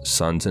fathers,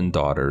 sons and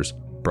daughters,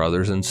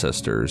 brothers and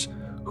sisters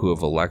who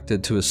have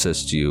elected to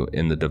assist you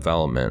in the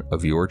development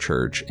of your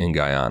church in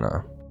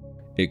Guyana.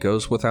 It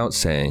goes without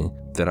saying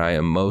that I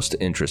am most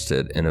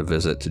interested in a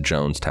visit to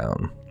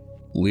Jonestown."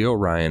 Leo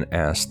Ryan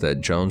asked that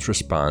Jones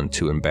respond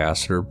to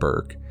Ambassador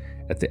Burke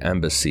at the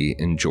embassy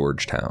in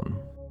Georgetown.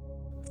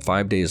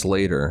 5 days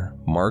later,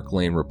 Mark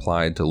Lane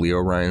replied to Leo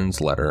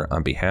Ryan's letter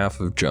on behalf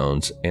of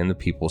Jones and the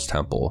People's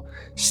Temple,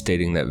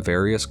 stating that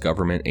various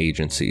government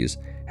agencies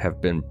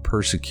have been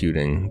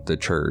persecuting the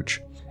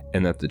church,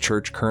 and that the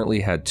church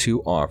currently had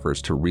 2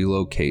 offers to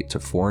relocate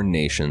to foreign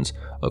nations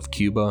of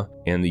Cuba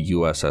and the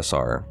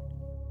USSR.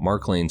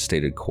 Mark Lane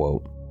stated,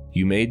 quote,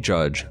 "You may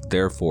judge,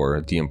 therefore,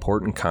 the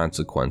important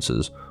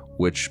consequences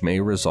which may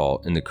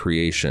result in the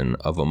creation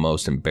of a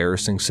most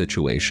embarrassing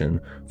situation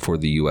for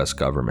the U.S.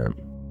 government."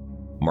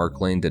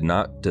 Mark Lane did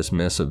not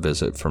dismiss a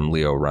visit from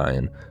Leo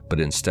Ryan, but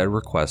instead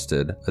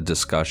requested a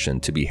discussion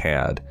to be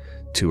had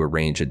to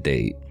arrange a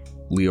date.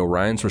 Leo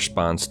Ryan's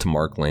response to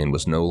Mark Lane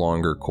was no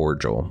longer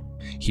cordial.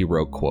 He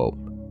wrote, quote,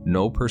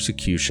 "No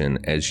persecution,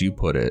 as you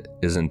put it,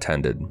 is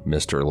intended,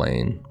 Mr.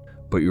 Lane,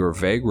 but your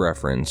vague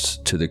reference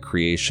to the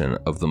creation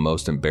of the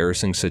most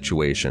embarrassing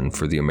situation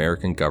for the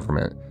American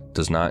government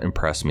does not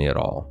impress me at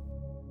all."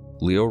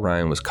 Leo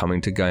Ryan was coming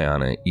to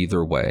Guyana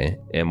either way,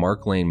 and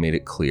Mark Lane made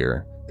it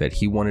clear that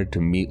he wanted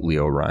to meet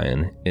Leo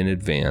Ryan in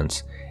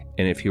advance,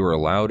 and if he were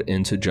allowed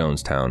into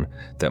Jonestown,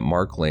 that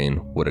Mark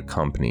Lane would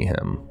accompany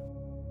him.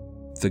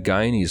 The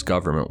Guyanese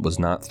government was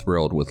not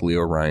thrilled with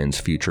Leo Ryan's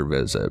future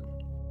visit.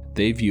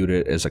 They viewed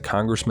it as a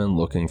congressman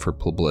looking for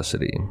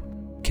publicity.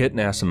 Kit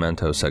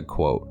Nascimento said,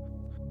 quote,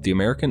 "The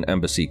American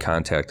embassy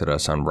contacted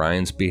us on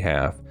Ryan's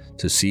behalf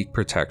to seek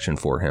protection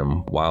for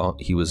him while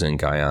he was in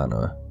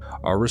Guyana.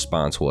 Our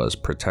response was,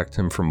 protect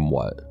him from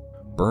what?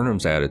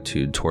 Burnham's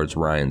attitude towards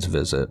Ryan's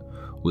visit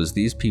was,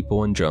 these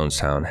people in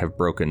Jonestown have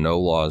broken no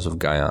laws of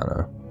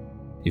Guyana.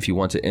 If you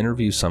want to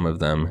interview some of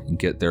them,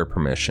 get their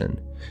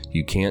permission.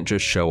 You can't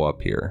just show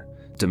up here.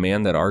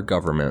 Demand that our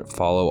government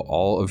follow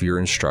all of your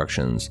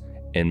instructions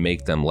and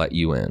make them let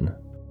you in."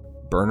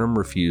 Burnham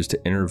refused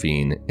to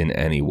intervene in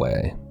any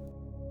way.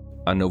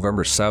 On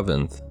November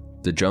 7th,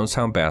 the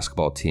Jonestown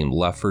basketball team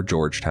left for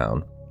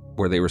Georgetown,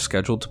 where they were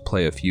scheduled to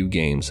play a few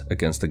games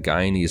against the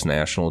Guyanese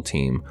national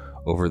team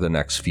over the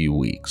next few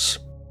weeks.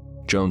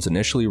 Jones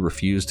initially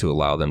refused to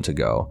allow them to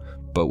go,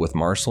 but with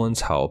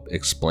Marcelin's help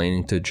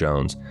explaining to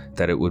Jones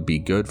that it would be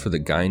good for the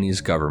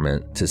Guyanese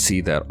government to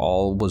see that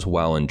all was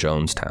well in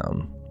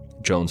Jonestown,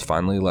 Jones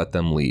finally let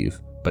them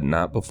leave, but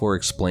not before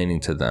explaining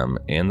to them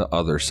and the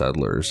other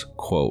settlers,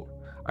 quote,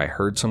 "I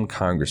heard some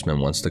congressman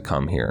wants to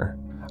come here.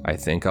 I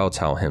think I'll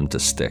tell him to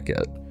stick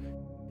it."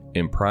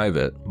 In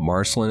private,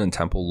 Marcelin and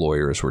Temple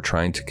lawyers were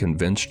trying to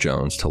convince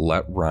Jones to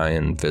let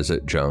Ryan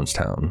visit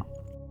Jonestown,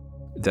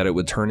 that it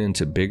would turn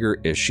into bigger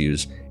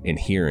issues in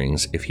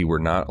hearings if he were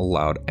not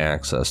allowed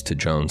access to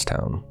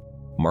Jonestown.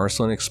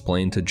 Marcelin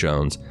explained to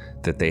Jones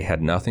that they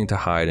had nothing to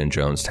hide in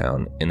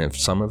Jonestown, and if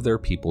some of their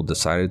people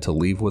decided to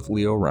leave with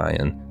Leo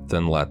Ryan,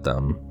 then let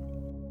them.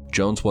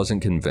 Jones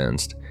wasn't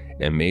convinced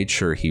and made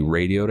sure he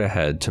radioed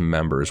ahead to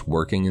members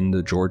working in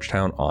the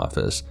Georgetown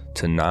office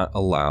to not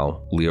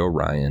allow Leo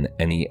Ryan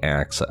any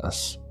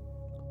access.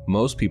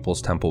 Most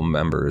People's Temple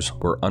members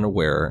were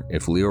unaware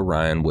if Leo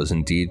Ryan was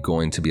indeed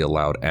going to be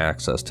allowed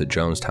access to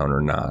Jonestown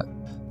or not,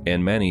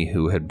 and many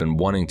who had been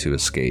wanting to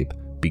escape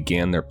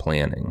began their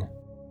planning.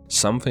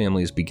 Some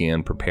families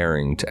began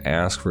preparing to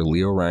ask for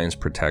Leo Ryan's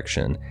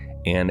protection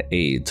and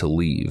aid to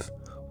leave,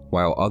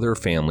 while other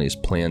families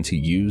planned to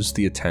use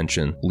the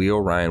attention Leo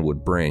Ryan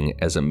would bring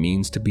as a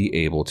means to be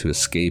able to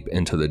escape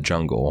into the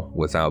jungle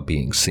without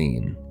being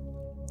seen.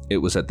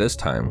 It was at this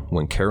time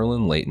when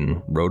Carolyn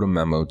Layton wrote a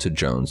memo to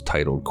Jones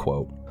titled,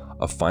 quote,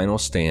 "A final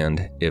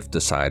stand if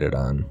decided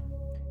on."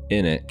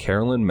 In it,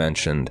 Carolyn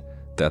mentioned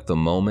that the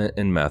moment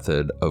and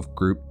method of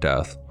group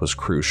death was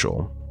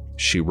crucial.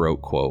 She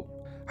wrote, quote,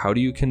 "How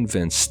do you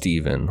convince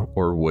Stephen,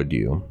 or would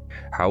you?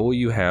 How will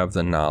you have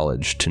the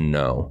knowledge to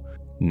know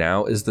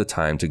now is the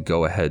time to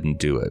go ahead and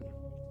do it?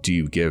 Do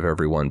you give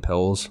everyone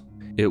pills?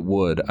 It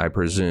would, I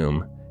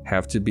presume,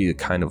 have to be a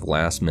kind of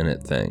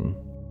last-minute thing."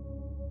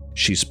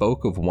 She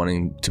spoke of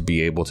wanting to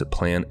be able to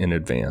plan in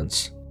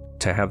advance,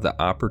 to have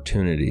the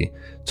opportunity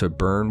to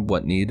burn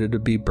what needed to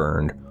be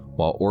burned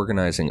while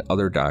organizing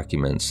other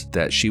documents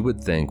that she would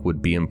think would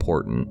be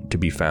important to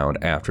be found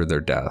after their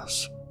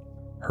deaths.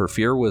 Her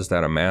fear was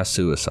that a mass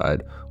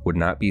suicide would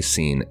not be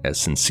seen as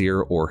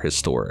sincere or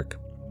historic.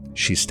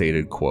 She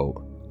stated,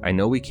 quote, "I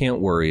know we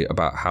can't worry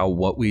about how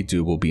what we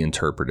do will be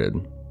interpreted.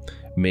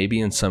 Maybe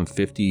in some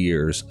 50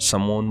 years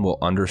someone will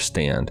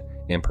understand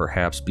and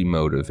perhaps be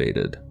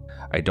motivated.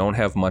 I don't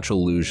have much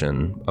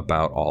illusion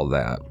about all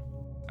that.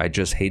 I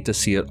just hate to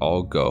see it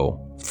all go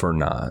for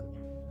naught."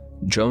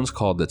 Jones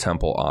called the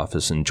Temple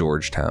office in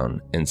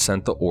Georgetown and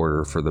sent the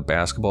order for the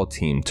basketball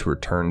team to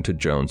return to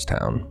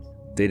Jonestown.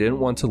 They didn't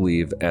want to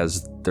leave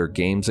as their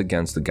games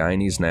against the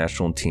Guyanese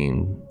national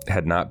team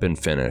had not been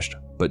finished,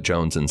 but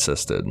Jones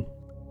insisted.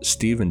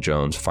 Stephen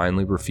Jones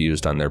finally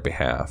refused on their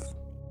behalf.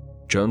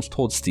 Jones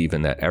told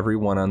Stephen that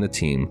everyone on the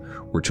team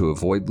were to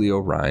avoid Leo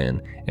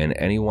Ryan and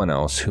anyone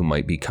else who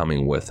might be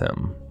coming with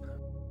him.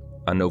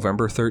 On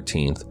November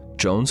 13th,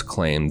 Jones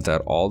claimed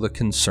that all the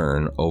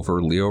concern over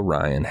Leo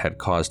Ryan had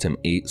caused him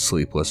 8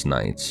 sleepless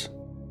nights,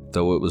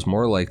 though it was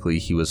more likely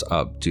he was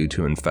up due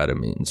to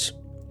amphetamines.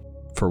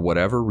 For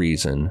whatever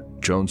reason,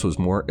 Jones was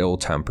more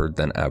ill-tempered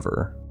than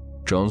ever.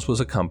 Jones was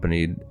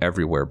accompanied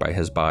everywhere by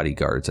his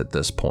bodyguards at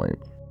this point.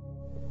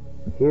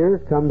 Here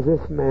comes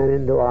this man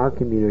into our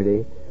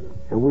community,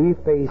 and we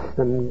face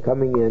them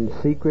coming in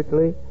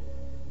secretly,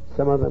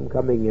 some of them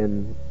coming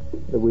in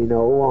that we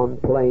know on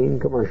plane,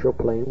 commercial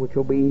plane, which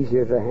will be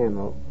easier to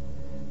handle,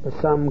 but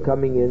some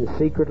coming in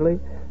secretly,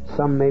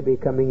 some may be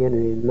coming in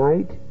at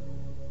night.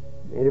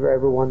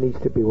 Everyone needs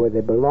to be where they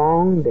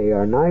belong, day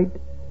or night,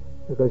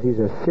 because these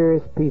are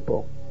serious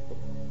people.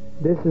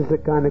 This is the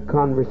kind of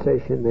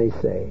conversation they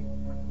say.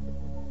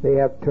 They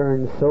have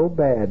turned so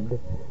bad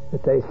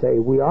that they say,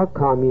 we are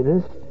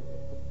communist,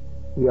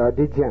 we are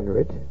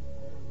degenerate,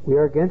 we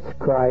are against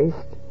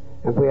Christ,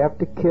 and if we have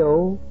to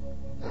kill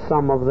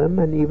some of them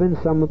and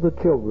even some of the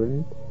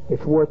children,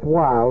 it's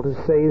worthwhile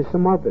to save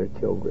some other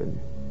children.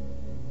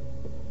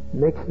 It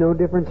makes no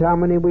difference how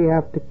many we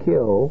have to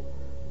kill,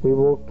 we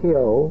will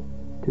kill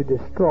to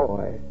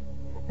destroy.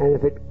 And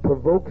if it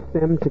provokes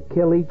them to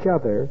kill each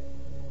other,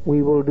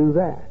 we will do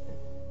that.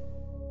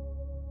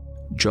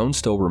 Jones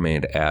still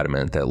remained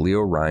adamant that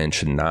Leo Ryan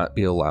should not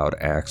be allowed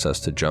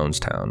access to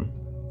Jonestown,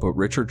 but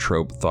Richard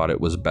Trope thought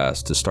it was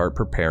best to start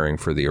preparing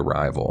for the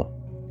arrival.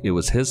 It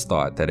was his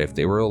thought that if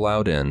they were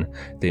allowed in,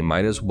 they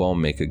might as well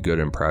make a good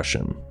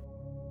impression.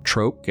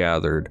 Trope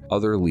gathered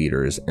other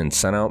leaders and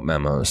sent out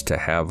memos to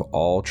have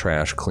all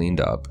trash cleaned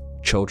up,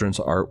 children's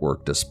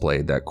artwork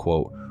displayed that,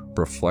 quote,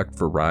 reflect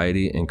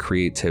variety and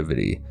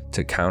creativity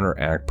to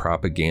counteract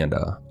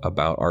propaganda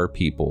about our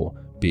people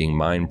being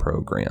mind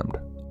programmed.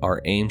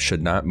 Our aim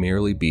should not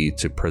merely be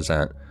to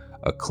present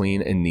a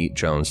clean and neat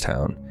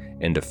Jonestown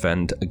and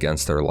defend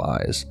against their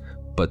lies,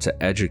 but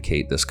to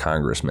educate this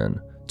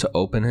congressman, to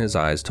open his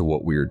eyes to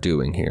what we are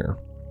doing here.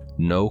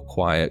 No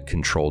quiet,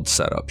 controlled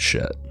setup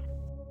shit.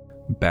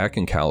 Back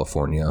in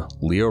California,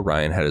 Leo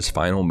Ryan had his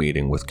final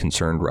meeting with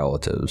concerned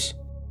relatives.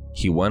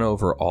 He went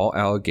over all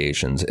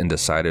allegations and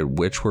decided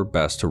which were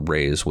best to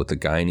raise with the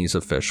Guyanese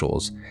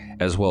officials,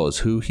 as well as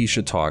who he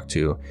should talk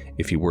to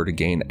if he were to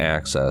gain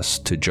access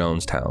to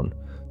Jonestown,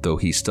 though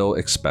he still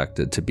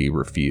expected to be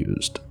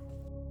refused.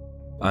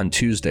 On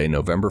Tuesday,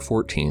 November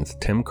 14th,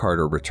 Tim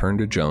Carter returned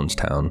to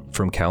Jonestown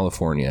from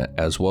California,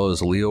 as well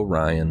as Leo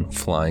Ryan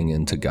flying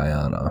into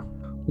Guyana.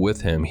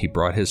 With him, he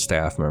brought his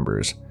staff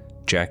members,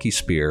 Jackie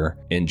Spear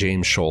and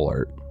James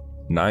Scholart,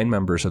 9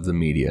 members of the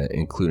media,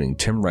 including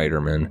Tim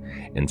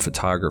Reiterman and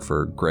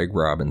photographer Greg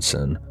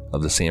Robinson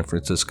of the San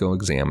Francisco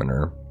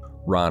Examiner,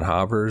 Ron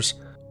Havers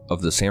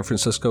of the San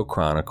Francisco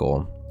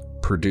Chronicle,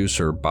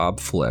 producer Bob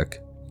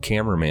Flick,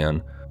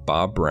 cameraman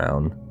Bob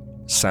Brown,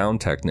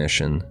 sound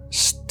technician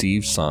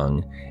Steve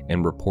Sung,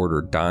 and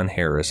reporter Don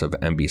Harris of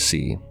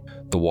NBC,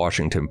 The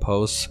Washington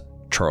Post,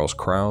 Charles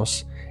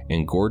Krause,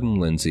 and Gordon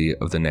Lindsay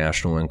of the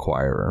National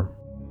Enquirer.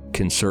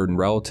 Concerned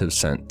relatives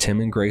sent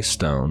Tim and Grace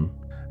Stone,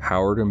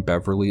 Howard and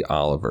Beverly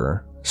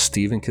Oliver,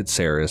 Stephen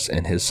Katsaris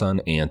and his son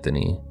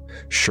Anthony,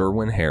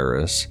 Sherwin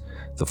Harris,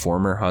 the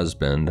former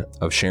husband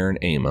of Sharon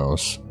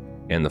Amos,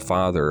 and the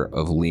father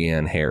of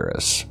Leanne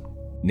Harris,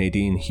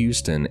 Nadine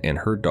Houston and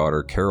her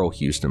daughter Carol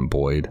Houston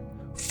Boyd,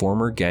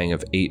 former Gang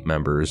of 8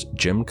 members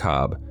Jim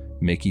Cobb,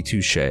 Mickey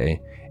Touche,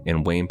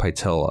 and Wayne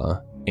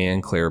Paitilla,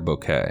 and Claire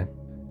Bouquet,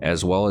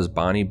 as well as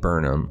Bonnie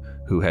Burnham,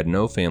 who had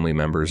no family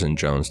members in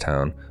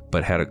Jonestown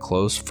but had a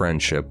close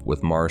friendship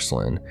with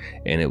Marcelin,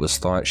 and it was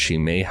thought she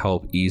may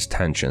help ease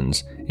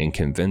tensions and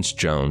convince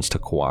Jones to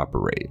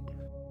cooperate.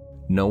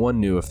 No one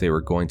knew if they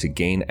were going to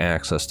gain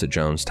access to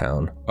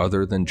Jonestown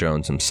other than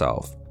Jones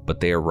himself,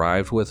 but they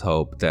arrived with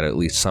hope that at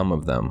least some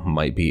of them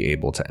might be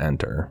able to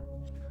enter.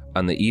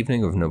 On the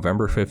evening of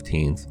November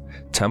 15th,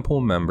 Temple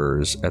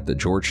members at the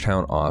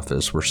Georgetown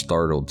office were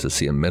startled to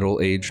see a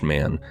middle-aged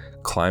man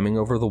climbing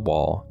over the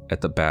wall at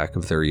the back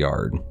of their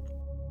yard.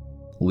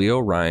 Leo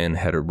Ryan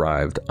had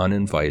arrived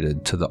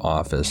uninvited to the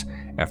office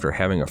after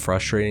having a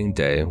frustrating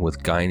day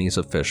with Guyanese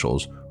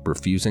officials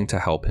refusing to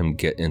help him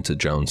get into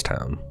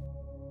Jonestown.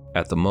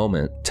 At the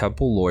moment,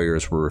 Temple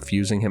lawyers were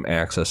refusing him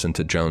access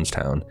into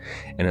Jonestown,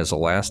 and as a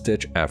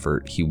last-ditch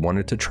effort, he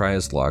wanted to try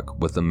his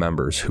luck with the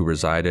members who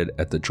resided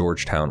at the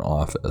Georgetown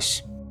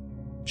office.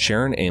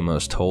 Sharon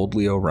Amos told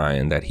Leo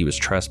Ryan that he was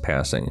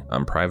trespassing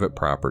on private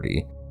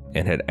property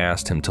and had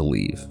asked him to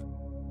leave.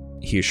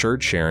 He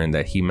assured Sharon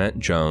that he meant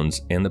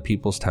Jones and the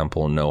People's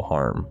Temple no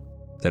harm,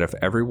 that if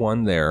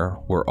everyone there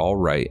were all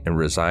right and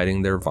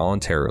residing there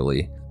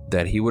voluntarily,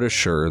 that he would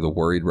assure the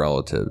worried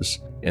relatives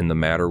and the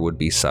matter would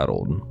be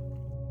settled.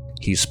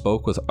 He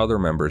spoke with other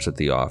members at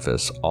the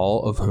office,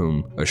 all of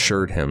whom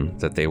assured him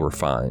that they were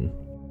fine.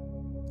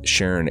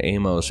 Sharon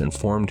Amos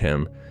informed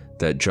him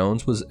that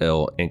Jones was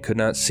ill and could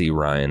not see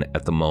Ryan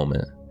at the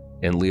moment,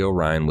 and Leo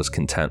Ryan was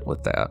content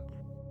with that.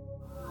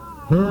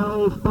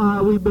 Hell's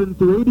fire, we've been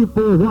through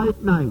 84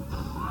 white nights.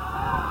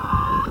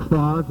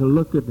 Start to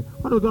look at,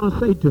 what are we going to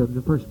say to him in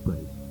the first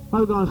place? What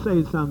are we going to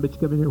say to some bitch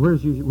coming here?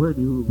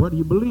 What do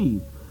you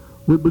believe?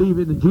 We believe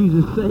in that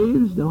Jesus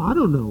saves? No, I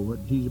don't know what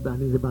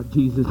anything about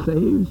Jesus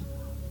saves.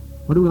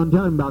 What are we going to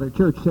tell him about a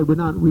church? Say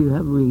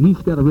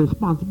he's got a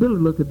responsibility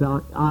to look at the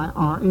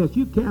IRS.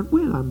 You can't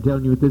win, I'm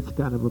telling you, with this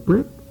kind of a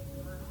prick.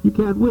 You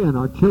can't win.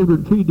 Our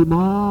children treat him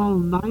all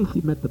nice.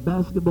 He met the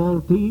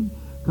basketball team.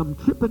 Come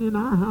tripping in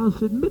our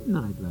house at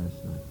midnight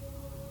last night.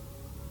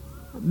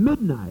 At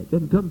midnight.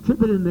 Then come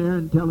tripping in there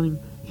and telling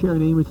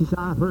Sharon Amos, he said,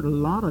 I've heard a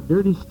lot of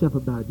dirty stuff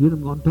about you, and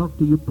I'm going to talk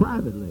to you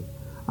privately.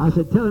 I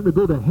said, tell him to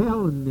go to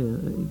hell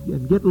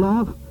and get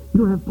lost. You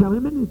don't have to tell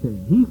him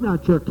anything. He's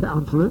not your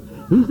counselor.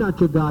 He's not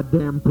your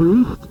goddamn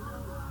priest.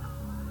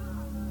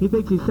 He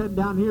thinks he's sent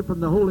down here from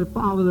the Holy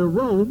Father of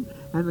Rome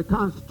and the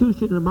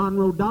Constitution and the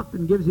Monroe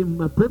Doctrine gives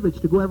him a privilege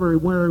to go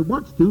everywhere he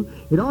wants to,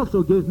 it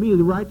also gives me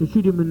the right to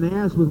shoot him in the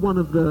ass with one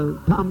of the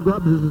Tom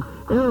Grubbs'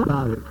 air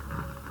about it.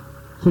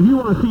 So if you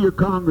want to see your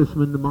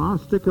congressman tomorrow,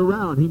 stick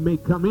around. He may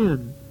come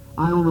in.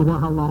 I don't know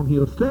how long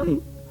he'll stay,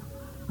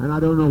 and I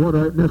don't know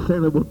what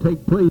necessarily will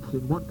take place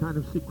in what kind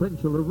of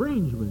sequential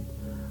arrangement.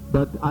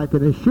 But I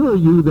can assure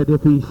you that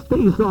if he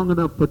stays long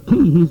enough for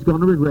tea, he's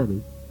going to regret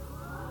it.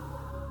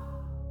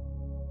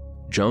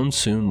 Jones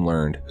soon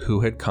learned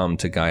who had come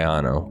to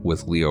Guyana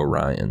with Leo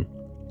Ryan.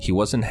 He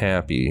wasn't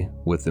happy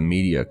with the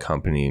media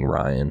accompanying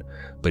Ryan,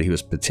 but he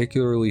was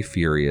particularly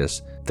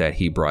furious that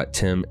he brought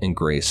Tim and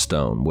Grace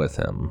Stone with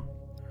him.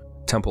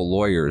 Temple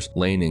lawyers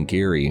Lane and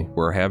Gary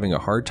were having a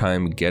hard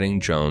time getting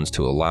Jones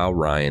to allow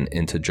Ryan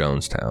into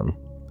Jonestown.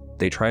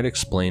 They tried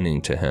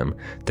explaining to him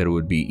that it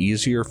would be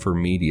easier for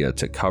media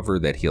to cover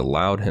that he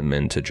allowed him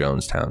into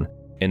Jonestown,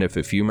 and if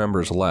a few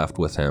members left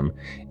with him,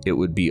 it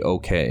would be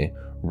okay,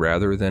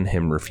 rather than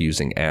him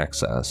refusing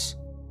access.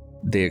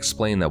 They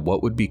explained that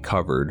what would be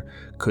covered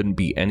couldn't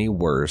be any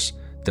worse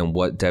than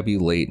what Debbie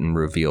Layton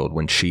revealed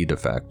when she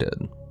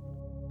defected.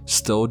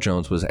 Still,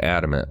 Jones was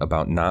adamant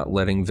about not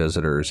letting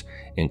visitors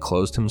and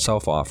closed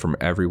himself off from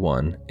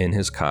everyone in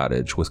his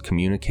cottage with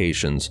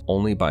communications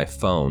only by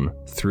phone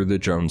through the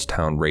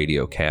Jonestown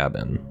radio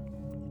cabin.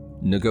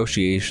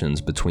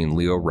 Negotiations between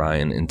Leo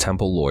Ryan and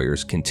Temple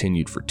lawyers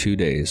continued for 2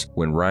 days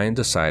when Ryan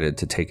decided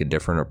to take a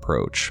different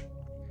approach.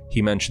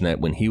 He mentioned that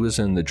when he was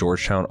in the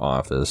Georgetown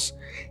office,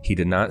 he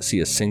did not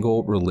see a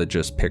single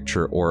religious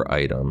picture or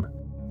item,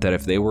 that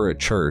if they were a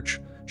church,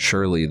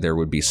 surely there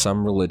would be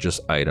some religious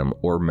item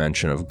or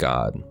mention of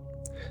God,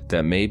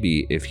 that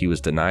maybe if he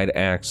was denied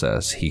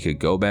access, he could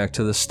go back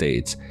to the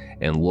States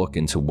and look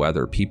into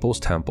whether People's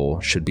Temple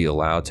should be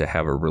allowed to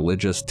have a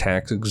religious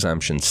tax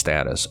exemption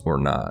status or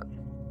not.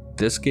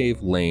 This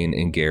gave Lane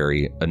and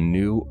Gary a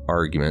new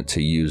argument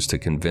to use to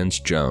convince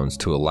Jones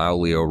to allow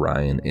Leo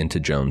Ryan into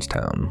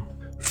Jonestown.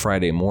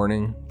 Friday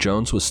morning,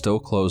 Jones was still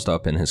closed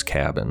up in his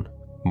cabin.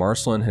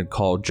 Marcelin had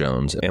called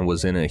Jones and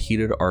was in a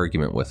heated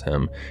argument with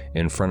him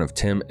in front of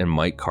Tim and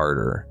Mike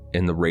Carter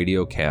in the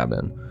radio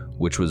cabin,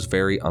 which was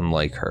very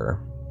unlike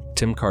her.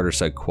 Tim Carter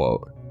said,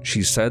 quote,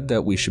 "She said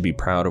that we should be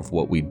proud of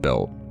what we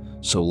built,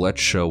 so let's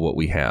show what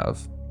we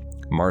have."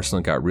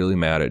 Marcelin got really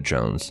mad at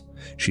Jones.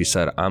 She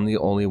said, "I'm the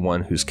only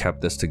one who's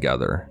kept this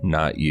together,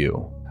 not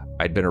you.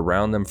 I'd been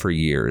around them for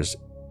years,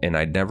 and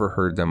I'd never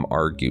heard them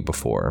argue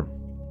before."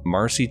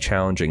 Marcy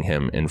challenging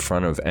him in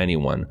front of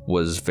anyone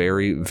was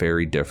very,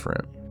 very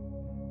different.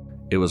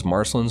 It was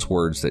Marcelin's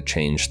words that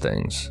changed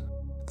things.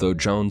 Though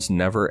Jones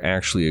never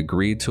actually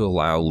agreed to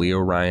allow Leo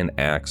Ryan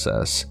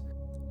access,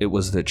 it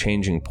was the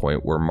changing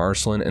point where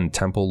Marcelin and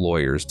Temple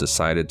lawyers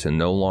decided to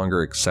no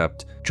longer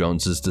accept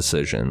Jones's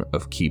decision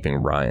of keeping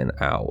Ryan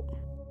out.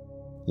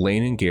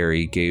 Lane and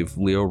Gary gave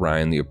Leo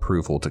Ryan the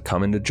approval to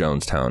come into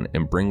Jonestown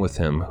and bring with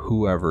him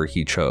whoever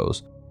he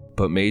chose,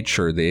 but made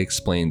sure they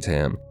explained to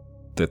him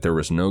that there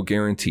was no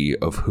guarantee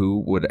of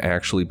who would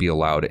actually be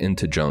allowed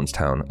into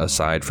Jonestown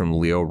aside from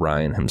Leo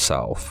Ryan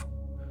himself.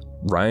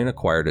 Ryan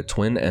acquired a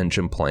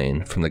twin-engine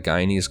plane from the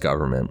Guyanese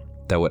government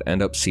that would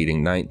end up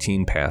seating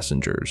 19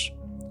 passengers.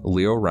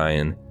 Leo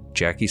Ryan,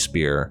 Jackie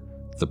Spear,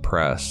 the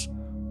press,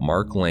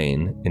 Mark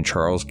Lane, and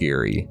Charles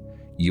Geary,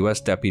 U.S.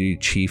 Deputy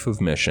Chief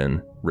of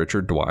Mission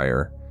Richard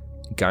Dwyer,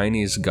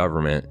 Guyanese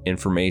Government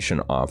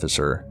Information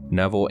Officer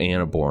Neville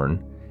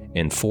Anaborn,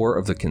 and 4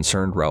 of the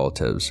concerned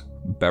relatives,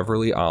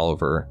 Beverly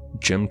Oliver,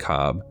 Jim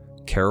Cobb,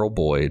 Carol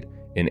Boyd,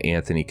 and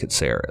Anthony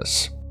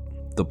Katsaris.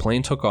 The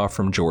plane took off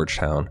from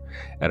Georgetown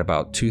at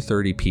about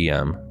 2:30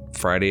 p.m.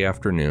 Friday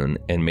afternoon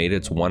and made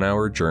its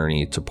 1-hour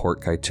journey to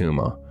Port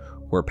Kaituma,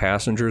 where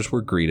passengers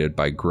were greeted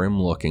by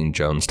grim-looking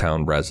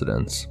Jonestown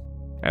residents.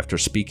 After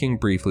speaking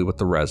briefly with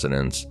the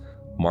residents,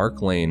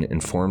 Mark Lane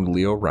informed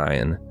Leo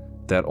Ryan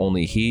that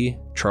only he,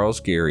 Charles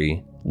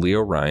Geary,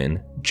 Leo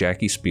Ryan,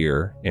 Jackie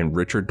Spear, and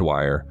Richard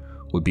Dwyer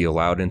would be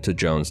allowed into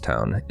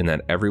Jonestown, and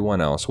that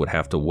everyone else would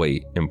have to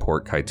wait in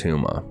Port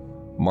Kaituma.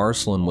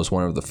 Marcelin was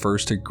one of the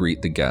first to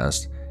greet the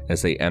guests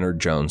as they entered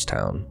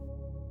Jonestown.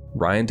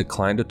 Ryan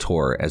declined a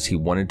tour as he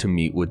wanted to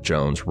meet with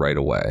Jones right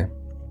away.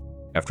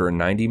 After a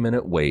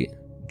 90-minute wait,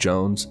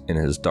 Jones, in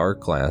his dark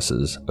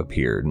glasses,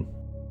 appeared.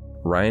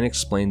 Ryan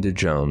explained to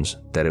Jones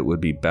that it would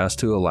be best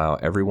to allow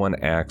everyone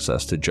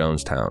access to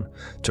Jonestown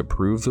to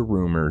prove the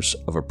rumors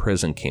of a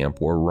prison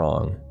camp were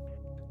wrong.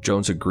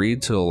 Jones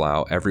agreed to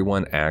allow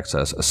everyone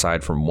access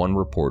aside from one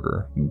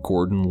reporter,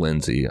 Gordon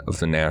Lindsay of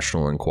the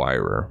National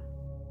Enquirer.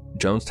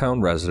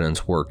 Jonestown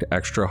residents worked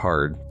extra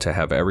hard to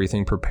have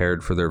everything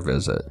prepared for their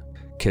visit.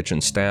 Kitchen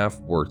staff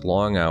worked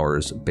long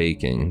hours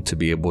baking to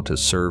be able to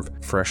serve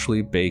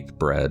freshly baked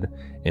bread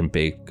and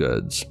baked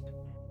goods.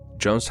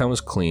 Jonestown was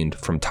cleaned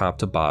from top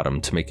to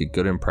bottom to make a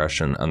good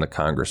impression on the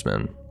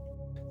Congressman.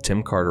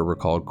 Tim Carter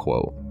recalled,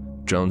 quote,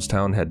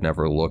 "Jonestown had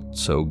never looked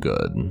so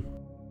good."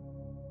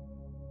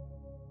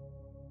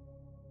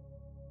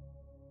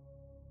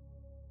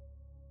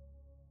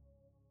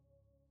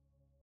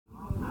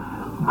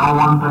 Know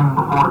one thing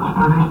before it's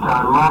finished.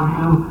 I love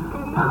you,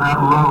 and that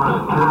love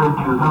has carried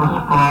you thus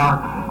far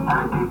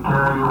and can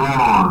carry you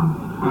on.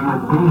 Be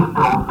at peace.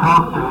 Don't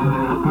talk to any of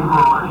these people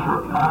unless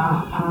you're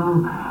asked to,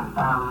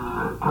 and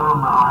tell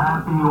them how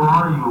happy you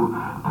are. You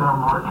tell them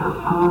what your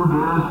food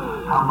is,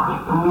 how much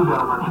food,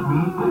 how much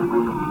meat that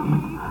we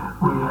eat.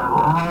 We have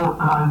all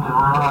kinds of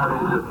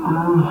varieties of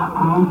foods,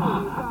 fruits,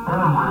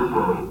 every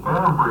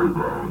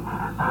day.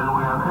 And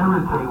we have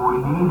everything we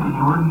need, and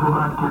you wouldn't go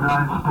back to the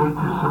United States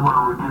if someone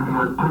would give you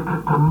a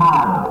ticket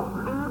tomorrow.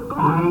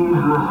 Please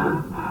listen.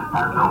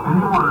 And if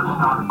anyone is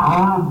not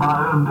called by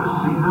them to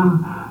see them,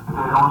 if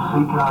they don't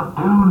seek out,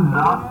 do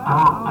not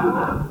talk to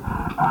them.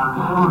 And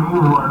some of you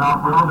who are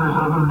not relatives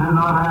of them do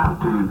not have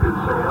to. You can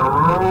say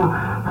hello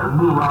and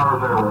move out of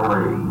their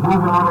way.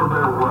 Move out of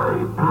their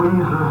way.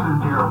 Please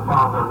listen to your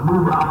father.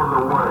 Move out of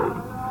the way.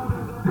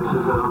 This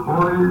is an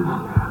avoidance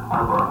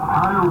of a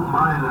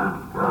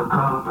high-minded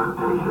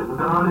confrontation.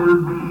 God is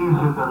the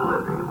easier than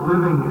living.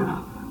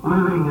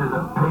 Living is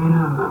a pain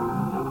in the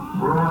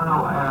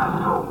royal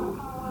asshole.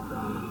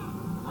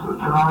 So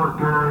Charles,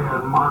 Gary,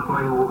 and Mark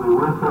Lane will be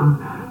with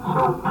them.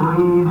 So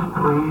please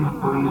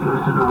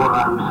listen to what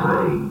I'm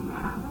saying.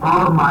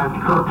 Follow my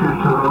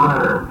instructions to the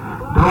letter.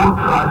 Don't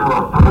try to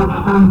approach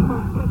them.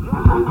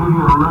 If they give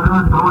you a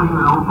letter, don't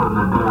even open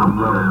the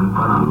damn letter in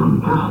front of them.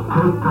 Just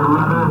take the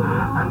letter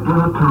and give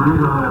it to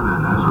Rita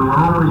Lemon, as we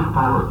always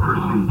follow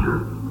procedure.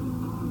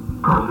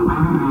 Because you may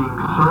be being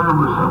served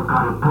with some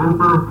kind of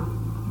paper.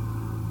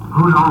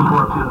 Who knows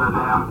what's in the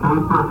damn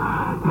paper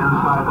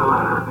inside the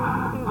letter?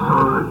 So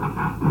that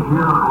if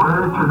you haven't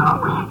read it, you're not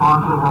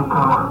responsible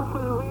for it.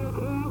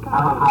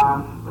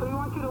 Also,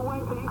 it's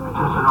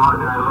just an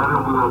ordinary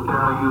letter. We will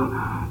tell you,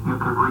 you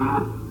can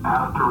read it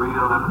after Rita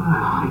Lemon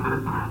has seen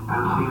it,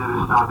 and seen it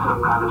is not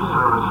some kind of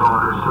service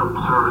order, some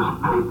service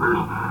papers,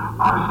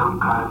 or some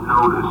kind of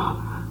notice.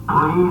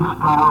 Please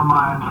follow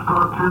my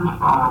instructions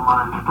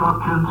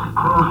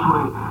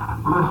closely.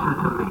 Listen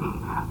to me.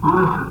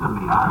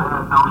 I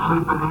had no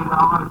sleep in 8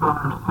 hours, but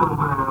I'm still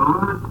very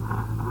alert.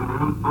 I mean,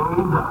 8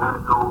 days, I had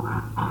no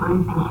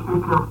sleep to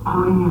speak of.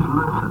 Please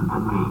listen to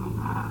me.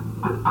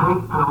 To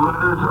take the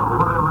letters or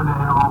whatever the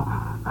hell,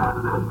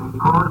 and be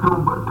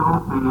cordial, but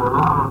don't show a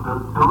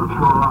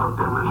lot of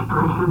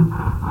demonstration.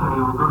 Say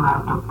we're going to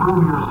have to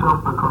prove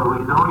yourself because we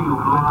know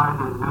you've lied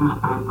in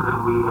newspapers.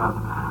 We have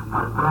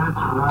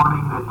advance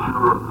warning that you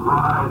have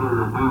lied in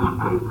the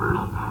newspapers,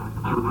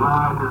 that you've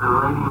lied in the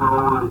radio,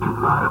 that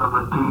you've lied on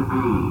the TV.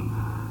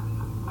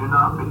 Do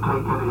not be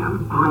taken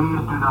in.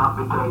 Please do not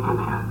be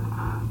taken in.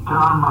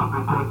 John must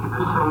be taken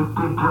to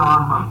safety.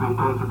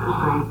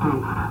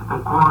 The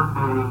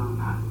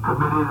coordinating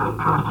committee that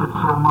trusted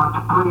so much,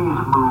 please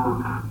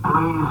move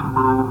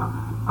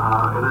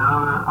in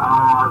another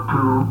hour or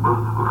two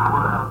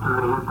before after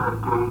they hit that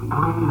gate.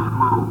 Please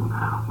move.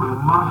 We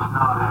must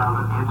not have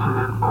an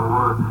incident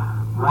over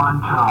one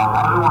child.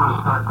 I don't want to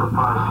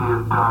sacrifice the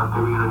entire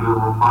community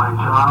over my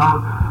child.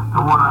 I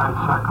want to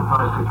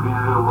sacrifice the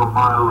community over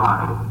my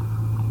life.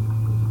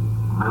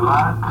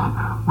 Relax.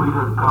 We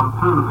can come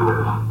through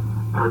this.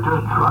 They're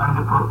just trying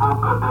to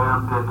provoke a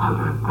damn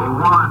incident. They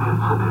want an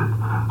incident,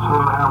 so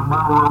they have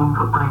more room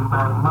to bring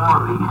back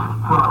more of these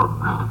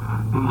thugs,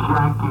 these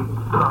Yankee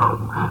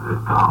thugs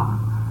that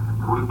come.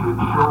 We can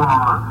show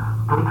our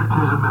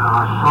patriotism in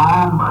our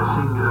song by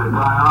singing the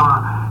Guyana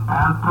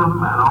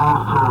anthem and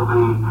also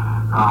the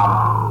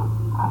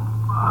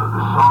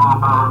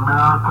song about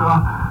America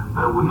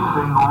that we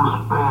sing, oh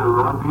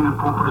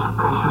beautiful for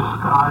spacious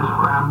skies,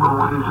 for amber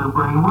waves of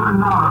grain. We're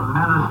not a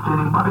menace to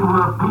anybody.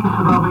 We're a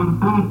peace-loving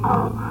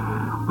people.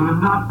 We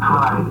have not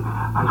tried.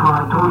 That's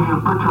why I told you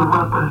to put your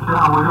weapons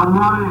down. We don't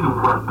want any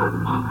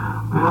weapons.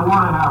 We don't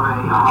want to have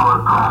any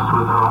Holocaust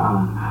with our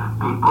own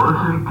people. This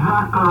is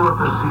exactly what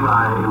the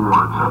CIA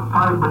wants, a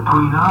fight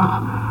between us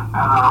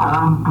and our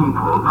own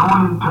people. No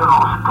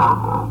internal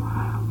struggle.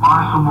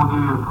 Marshall will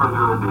give you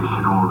further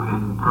additional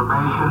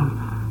information.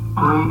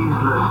 Please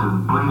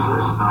listen.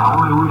 I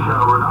only wish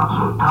I were not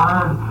so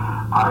tired.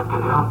 I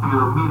could help you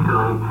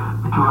immediately,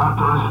 but you have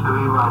to listen to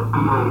me by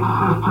PA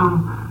system.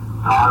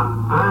 I'm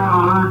very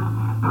alert,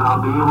 and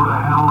I'll be able to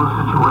handle the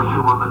situation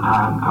when the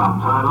time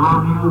comes. I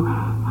love you.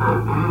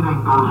 If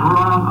anything goes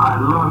wrong, I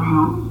love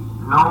you.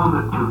 Know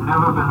that you've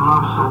never been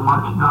loved so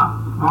much, not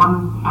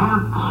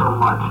 1/10 so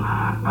much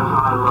as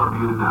I love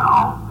you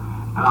now.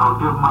 And I'll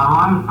give my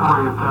life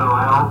for you if that'll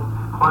help.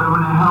 Whatever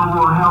the hell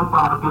will help,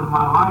 I'll give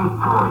my life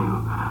for you.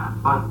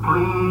 But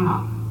please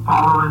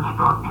follow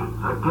instructions.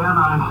 Again,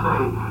 I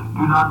say,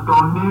 do not go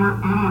near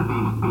any of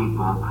these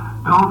people.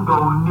 Don't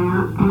go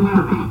near any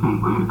of these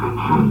people. You can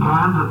shake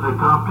hands if they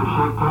come up to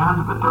shake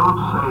hands, but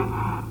don't say,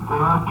 if they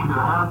ask you you're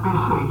happy,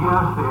 say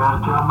yes. They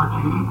ask you how much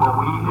you eat.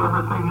 Well, we eat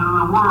everything in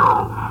the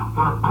world.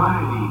 We have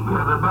plenty to eat. We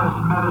have the best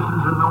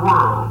medicines in the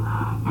world.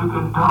 You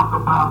can talk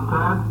about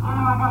that.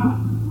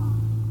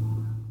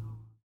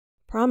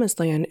 Promised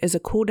Land is a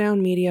Cool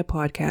Down Media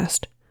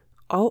podcast.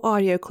 All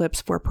audio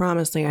clips for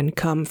Promised Land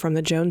come from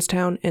the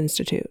Jonestown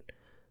Institute.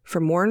 For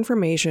more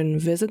information,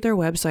 visit their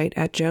website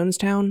at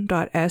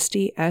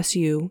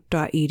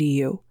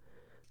jonestown.sdsu.edu.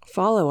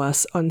 Follow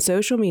us on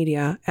social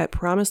media at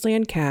Promised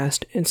Land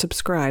Cast and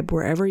subscribe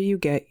wherever you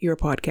get your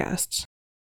podcasts.